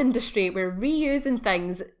that's one industry where reusing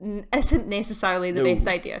things isn't necessarily the best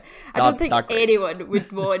idea. I don't think anyone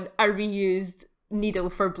would want a reused needle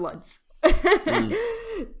for bloods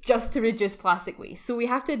just to reduce plastic waste. So we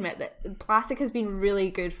have to admit that plastic has been really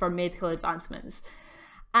good for medical advancements.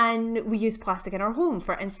 And we use plastic in our home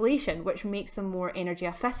for insulation, which makes them more energy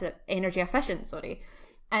efficient.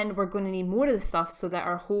 And we're going to need more of the stuff so that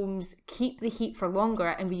our homes keep the heat for longer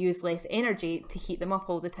and we use less energy to heat them up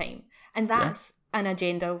all the time. And that's an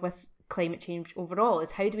agenda with climate change overall,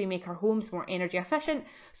 is how do we make our homes more energy efficient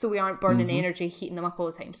so we aren't burning energy heating them up all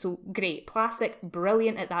the time. So great, plastic,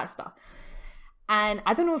 brilliant at that stuff. And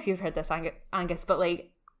I don't know if you've heard this, Angus, but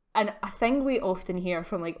like, and a thing we often hear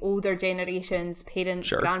from like older generations, parents,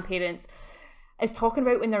 grandparents, is talking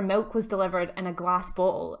about when their milk was delivered in a glass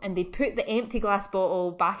bottle and they'd put the empty glass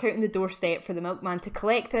bottle back out on the doorstep for the milkman to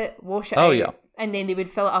collect it, wash it out, and then they would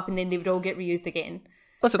fill it up and then they would all get reused again.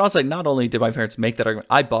 Listen, I'll say, not only did my parents make that argument,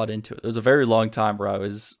 I bought into it. There was a very long time where I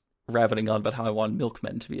was rabbiting on about how I want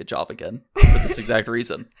milkmen to be a job again for this exact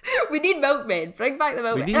reason. We need milkmen. Bring back the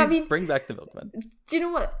milkmen. Bring back the milkmen. Do you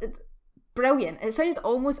know what? Brilliant. It sounds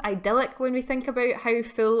almost idyllic when we think about how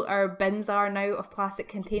full our bins are now of plastic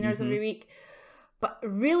containers every week. But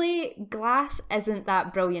really, glass isn't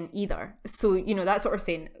that brilliant either. So, you know, that's what we're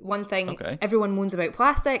saying. One thing, everyone moans about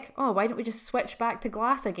plastic. Oh, why don't we just switch back to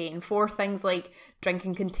glass again for things like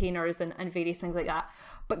drinking containers and various things like that?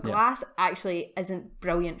 But glass actually isn't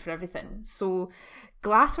brilliant for everything. So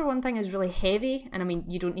glass, for one thing, is really heavy. And I mean,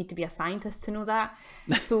 you don't need to be a scientist to know that.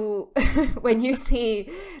 So when you say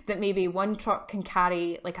that maybe one truck can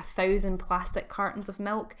carry like 1,000 plastic cartons of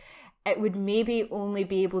milk, it would maybe only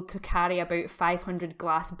be able to carry about 500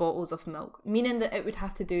 glass bottles of milk, meaning that it would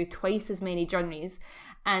have to do twice as many journeys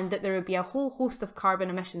and that there would be a whole host of carbon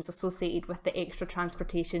emissions associated with the extra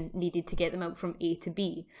transportation needed to get the milk from A to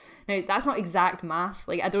B. Now, that's not exact math.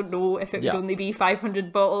 Like, I don't know if it would only be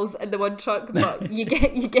 500 bottles in the one truck, but you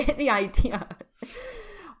get the idea.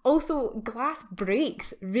 Also, glass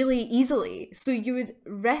breaks really easily, so you would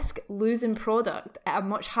risk losing product at a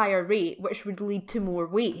much higher rate, which would lead to more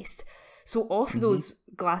waste. So off those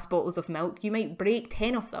glass bottles of milk, you might break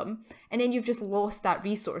 10 of them, and then you've just lost that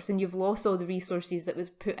resource, and you've lost all the resources that was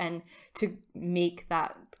put in to make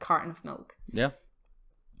that carton of milk. Yeah.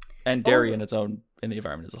 And dairy in its own, in the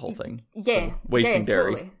environment is a whole thing. Yeah. So wasting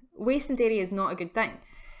dairy. Totally. Wasting dairy is not a good thing.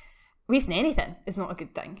 Wasting anything is not a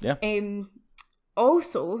good thing. Yeah.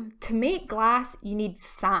 Also, to make glass, you need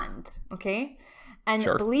sand, okay? And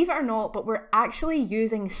believe it or not, but we're actually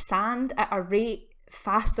using sand at a rate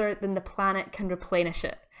faster than the planet can replenish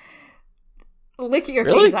it. Look at your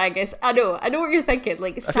face, Angus. I know what you're thinking.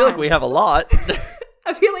 Like, sand. I feel like we have a lot.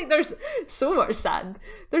 I feel like there's so much sand.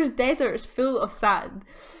 There's deserts full of sand.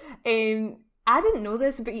 I didn't know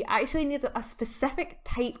this, but you actually need a specific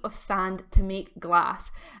type of sand to make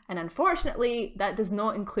glass. And unfortunately, that does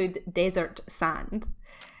not include desert sand.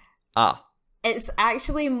 Ah. It's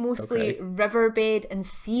actually mostly riverbed and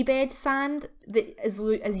seabed sand that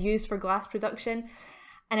is used for glass production.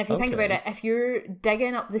 And if you think about it, if you're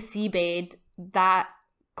digging up the seabed, that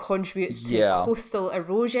contributes to coastal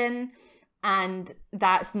erosion. And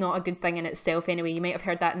that's not a good thing in itself anyway. You might have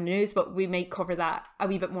heard that in the news, but we might cover that a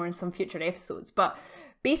wee bit more in some future episodes. But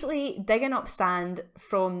basically, digging up sand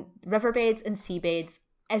from riverbeds and seabeds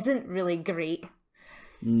isn't really great.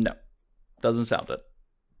 No. Doesn't sound it.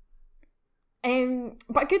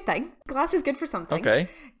 But a good thing. Glass is good for something. Okay.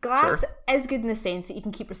 Glass is good in the sense that you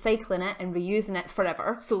can keep recycling it and reusing it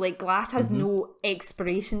forever. So, like, glass has no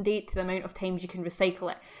expiration date to the amount of times you can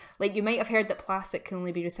recycle it. Like, you might have heard that plastic can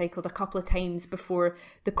only be recycled a couple of times before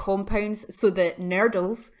the compounds, so the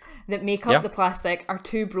Nurdles that make up the plastic, are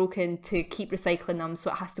too broken to keep recycling them,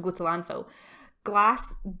 so it has to go to landfill.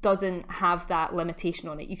 Glass doesn't have that limitation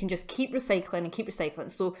on it. You can just keep recycling and keep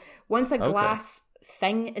recycling. So once a glass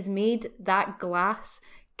thing is made, that glass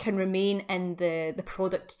can remain in the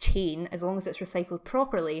product chain as long as it's recycled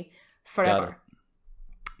properly forever.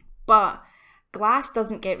 But glass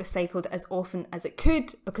doesn't get recycled as often as it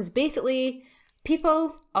could because basically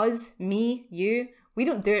people, us, me, you, we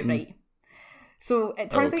don't do it right. So it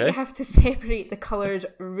turns out you have to separate the colours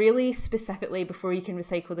really specifically before you can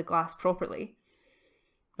recycle the glass properly.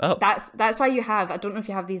 Oh. That's why you have, I don't know if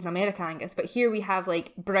you have these in America, Angus, but here we have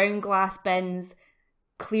like brown glass bins,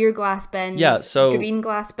 clear glass bins, green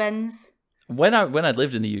glass bins. When I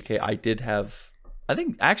lived in the UK, I did have, I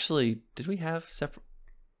think actually, did we have separate?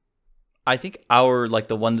 I think our, like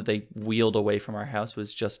the one that they wheeled away from our house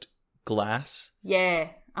was just glass. Yeah.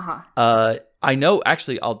 I know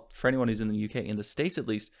actually, for anyone who's in the UK, in the States at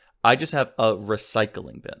least, I just have a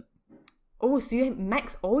recycling bin. Oh, so you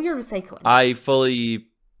mix all your recycling? I fully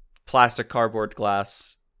plastic, cardboard,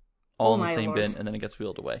 glass, all in the same bin, and then it gets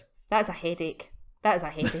wheeled away. That's a headache. That is a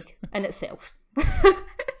headache in itself.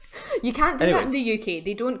 You can't do that in the UK.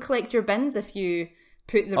 They don't collect your bins if you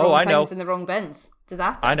put the wrong things in the wrong bins.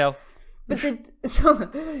 Disaster. I know. But so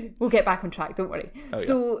we'll get back on track, don't worry.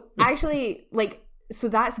 So actually, so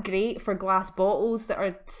that's great for glass bottles that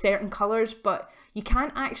are certain colours, but you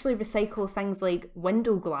can't actually recycle things like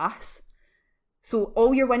window glass. So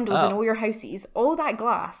all your windows in all your houses, all that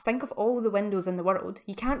glass, think of all the windows in the world,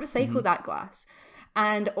 you can't recycle that glass.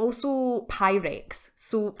 And also Pyrex.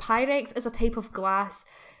 So Pyrex is a type of glass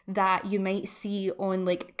that you might see on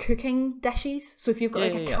like cooking dishes. So if you've got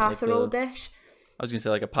a casserole dish. I was going to say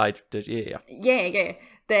like a pie dish. Yeah.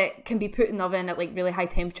 That can be put in the oven at like really high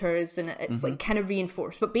temperatures and it's like kind of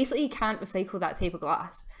reinforced. But basically you can't recycle that type of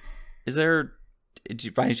glass. Is there,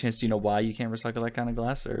 by any chance, do you know why you can't recycle that kind of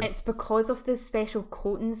glass? Or it's because of the special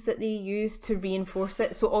coatings that they use to reinforce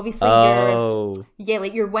it. So obviously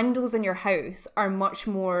your windows in your house are much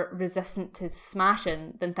more resistant to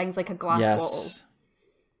smashing than things like a glass bottle.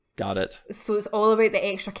 Got it. So it's all about the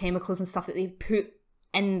extra chemicals and stuff that they put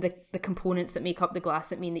in the components that make up the glass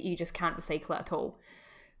that mean that you just can't recycle it at all.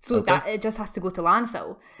 So that it just has to go to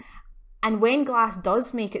landfill. And when glass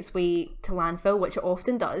does make its way to landfill, which it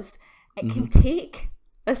often does, it can take,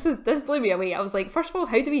 this blew me away. I was like, first of all,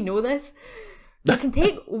 how do we know this? It can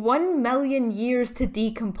take 1 million years to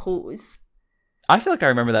decompose. I feel like I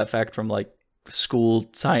remember that fact from like school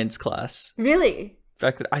science class. Really?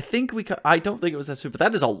 Fact that I don't think it was that soon, but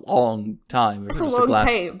that is a long time. It's a long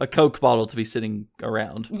time. A Coke bottle to be sitting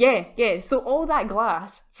around. Yeah. So all that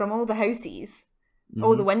glass from all the houses,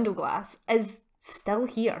 all the window glass, is still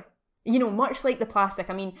here. You know, much like the plastic.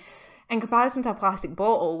 I mean, in comparison to a plastic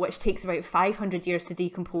bottle, which takes about 500 years to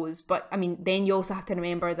decompose, but I mean, then you also have to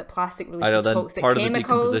remember that plastic releases toxic part chemicals. Of the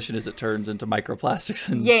decomposition is it turns into microplastics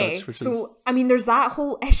and such. I mean, there's that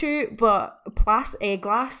whole issue, but glass,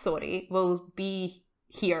 will be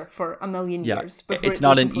here for 1 million years. It's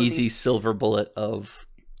not an easy silver bullet of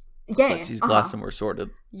let's use glass and we're sorted.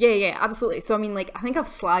 Yeah, absolutely. So I mean, like, I think I've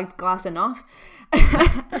slagged glass enough.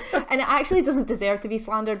 And it actually doesn't deserve to be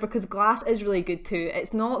slandered because glass is really good too.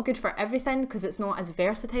 It's not good for everything because it's not as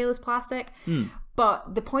versatile as plastic,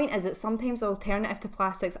 But the point is that sometimes alternative to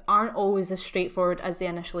plastics aren't always as straightforward as they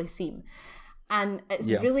initially seem. And it's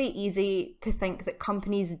really easy to think that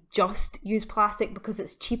companies just use plastic because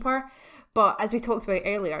it's cheaper. But as we talked about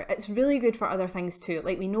earlier, it's really good for other things too.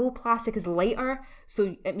 Like, we know plastic is lighter,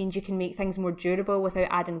 so it means you can make things more durable without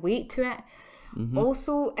adding weight to it.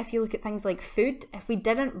 Also, if you look at things like food, if we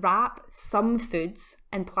didn't wrap some foods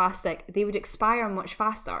in plastic, they would expire much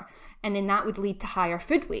faster. And then that would lead to higher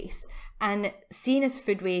food waste. And seeing as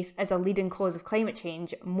food waste as a leading cause of climate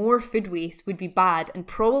change, more food waste would be bad and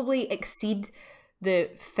probably exceed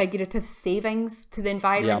the figurative savings to the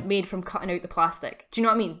environment made from cutting out the plastic. Do you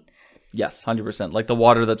know what I mean? Yes, 100%. Like the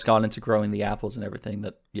water that's gone into growing the apples and everything.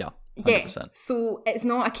 100%. Yeah, so it's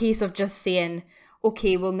not a case of just saying,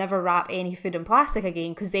 okay, we'll never wrap any food in plastic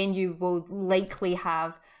again, because then you will likely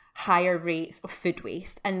have higher rates of food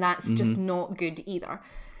waste, and that's just not good either.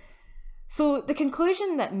 So the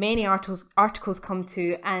conclusion that many articles come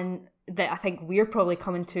to, and that I think we're probably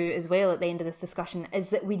coming to as well at the end of this discussion,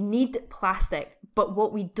 is that we need plastic, but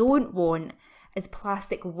what we don't want is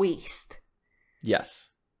plastic waste. Yes.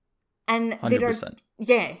 And 100%.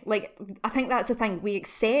 I think that's the thing. We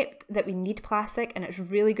accept that we need plastic and it's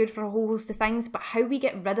really good for a whole host of things, but how we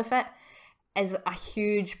get rid of it is a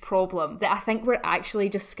huge problem that I think we're actually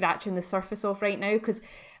just scratching the surface of right now, because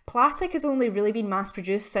plastic has only really been mass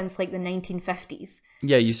produced since like the 1950s.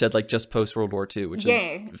 Yeah, you said like just post World War II, which is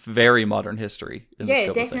very modern history.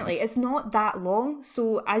 Yeah, definitely. It's not that long.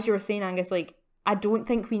 So as you were saying, Angus, like, I don't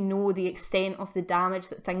think we know the extent of the damage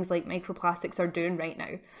that things like microplastics are doing right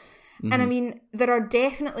now. And I mean, there are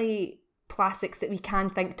definitely plastics that we can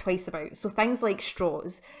think twice about. So things like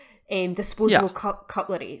straws, disposable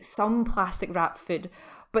cutlery, some plastic wrapped food.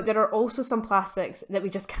 But there are also some plastics that we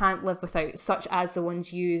just can't live without, such as the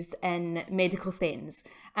ones used in medical settings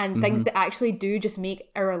and things that actually do just make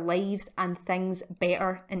our lives and things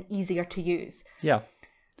better and easier to use. Yeah.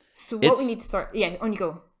 So what we need to sort... Yeah, on you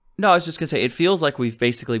go. No, I was just going to say, it feels like we've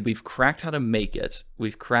cracked how to make it.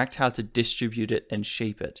 We've cracked how to distribute it and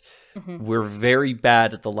shape it. We're very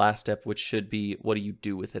bad at the last step, which should be, what do you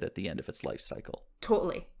do with it at the end of its life cycle?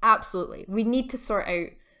 Totally. Absolutely. We need to sort out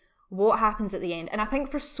what happens at the end. And I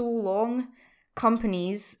think for so long,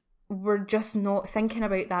 companies were just not thinking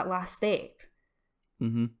about that last step.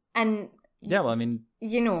 And... Yeah, well, I mean...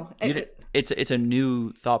 You know... It's a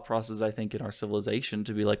new thought process, I think, in our civilization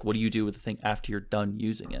to be like, what do you do with the thing after you're done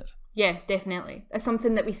using it? Yeah, definitely. It's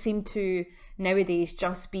something that we seem to nowadays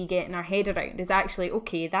just be getting our head around. Is actually,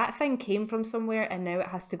 okay, that thing came from somewhere and now it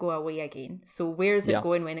has to go away again. So where's it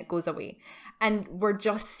going when it goes away? And we're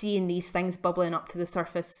just seeing these things bubbling up to the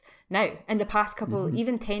surface now in the past couple,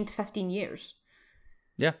 even 10 to 15 years.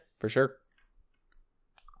 Yeah, for sure.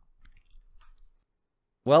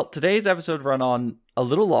 Well, today's episode run on a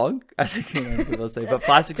little long, I think people say, but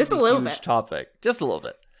plastic is a huge topic. Just a little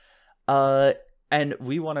bit. And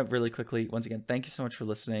we want to really quickly, once again, thank you so much for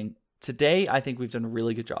listening. Today, I think we've done a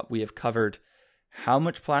really good job. We have covered how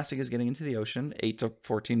much plastic is getting into the ocean, 8 to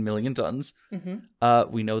 14 million tons.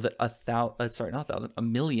 We know that a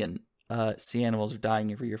million sea animals are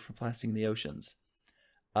dying every year from plastic in the oceans.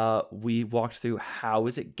 We walked through how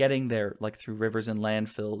is it getting there, like through rivers and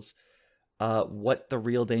landfills. What the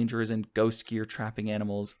real danger is in ghost gear trapping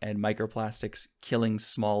animals and microplastics killing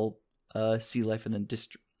small sea life and then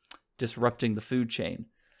disrupting the food chain.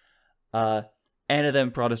 Anna then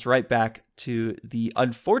brought us right back to the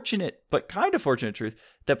unfortunate but kind of fortunate truth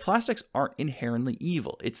that plastics aren't inherently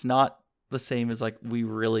evil. It's not the same as like we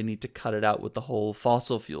really need to cut it out with the whole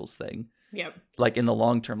fossil fuels thing. Yep. Like in the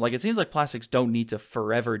long term. Like it seems like plastics don't need to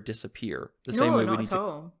forever disappear. The same way we need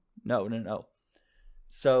to. No.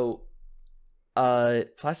 So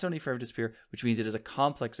plastics don't need forever disappear, which means it is a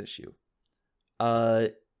complex issue.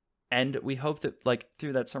 And we hope that like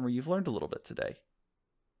through that summer you've learned a little bit today.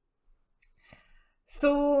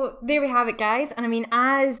 So there we have it, guys. And I mean,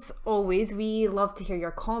 as always, we love to hear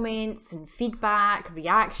your comments and feedback,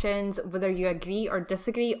 reactions, whether you agree or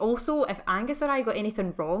disagree. Also, if Angus or I got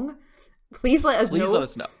anything wrong, please let us know. Please let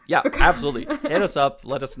us know. Yeah, absolutely. Hit us up.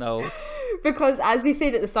 Let us know. Because as we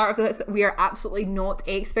said at the start of this, we are absolutely not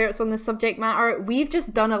experts on this subject matter. We've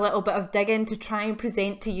just done a little bit of digging to try and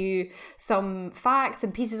present to you some facts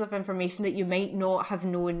and pieces of information that you might not have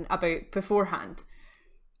known about beforehand.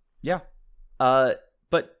 Yeah.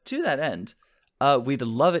 But to that end, we'd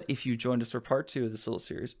love it if you joined us for part 2 of this little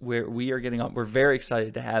series where we are getting on. We're very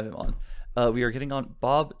excited to have him on. We are getting on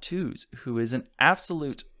Bob Tews, who is an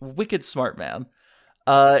absolute wicked smart man.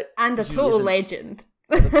 And a total legend.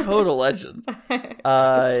 A total legend.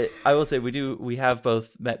 I will say we have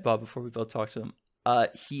both met Bob before. We both talked to him.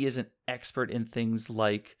 He is an expert in things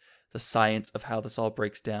like the science of how this all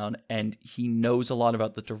breaks down, and he knows a lot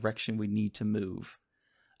about the direction we need to move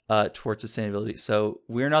towards sustainability. So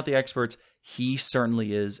we're not the experts. He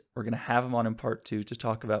certainly is. We're going to have him on in part 2 to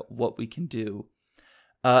talk about what we can do.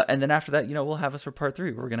 And then after that, we'll have us for part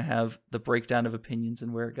 3. We're going to have the breakdown of opinions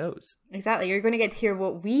and where it goes. Exactly. You're going to get to hear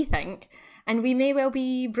what we think, and we may well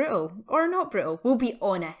be brutal or not brutal. We'll be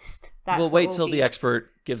honest. We'll wait till the expert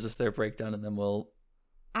gives us their breakdown, and then we'll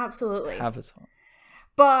absolutely have us on.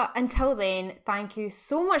 But until then, thank you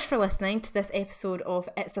so much for listening to this episode of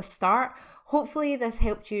It's a Start. Hopefully this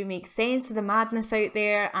helped you make sense of the madness out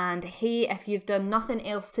there, and hey, if you've done nothing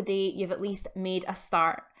else today, you've at least made a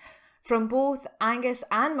start. From both Angus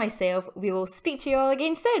and myself, we will speak to you all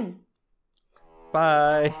again soon.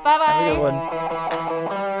 Bye. Bye-bye. Have a good one.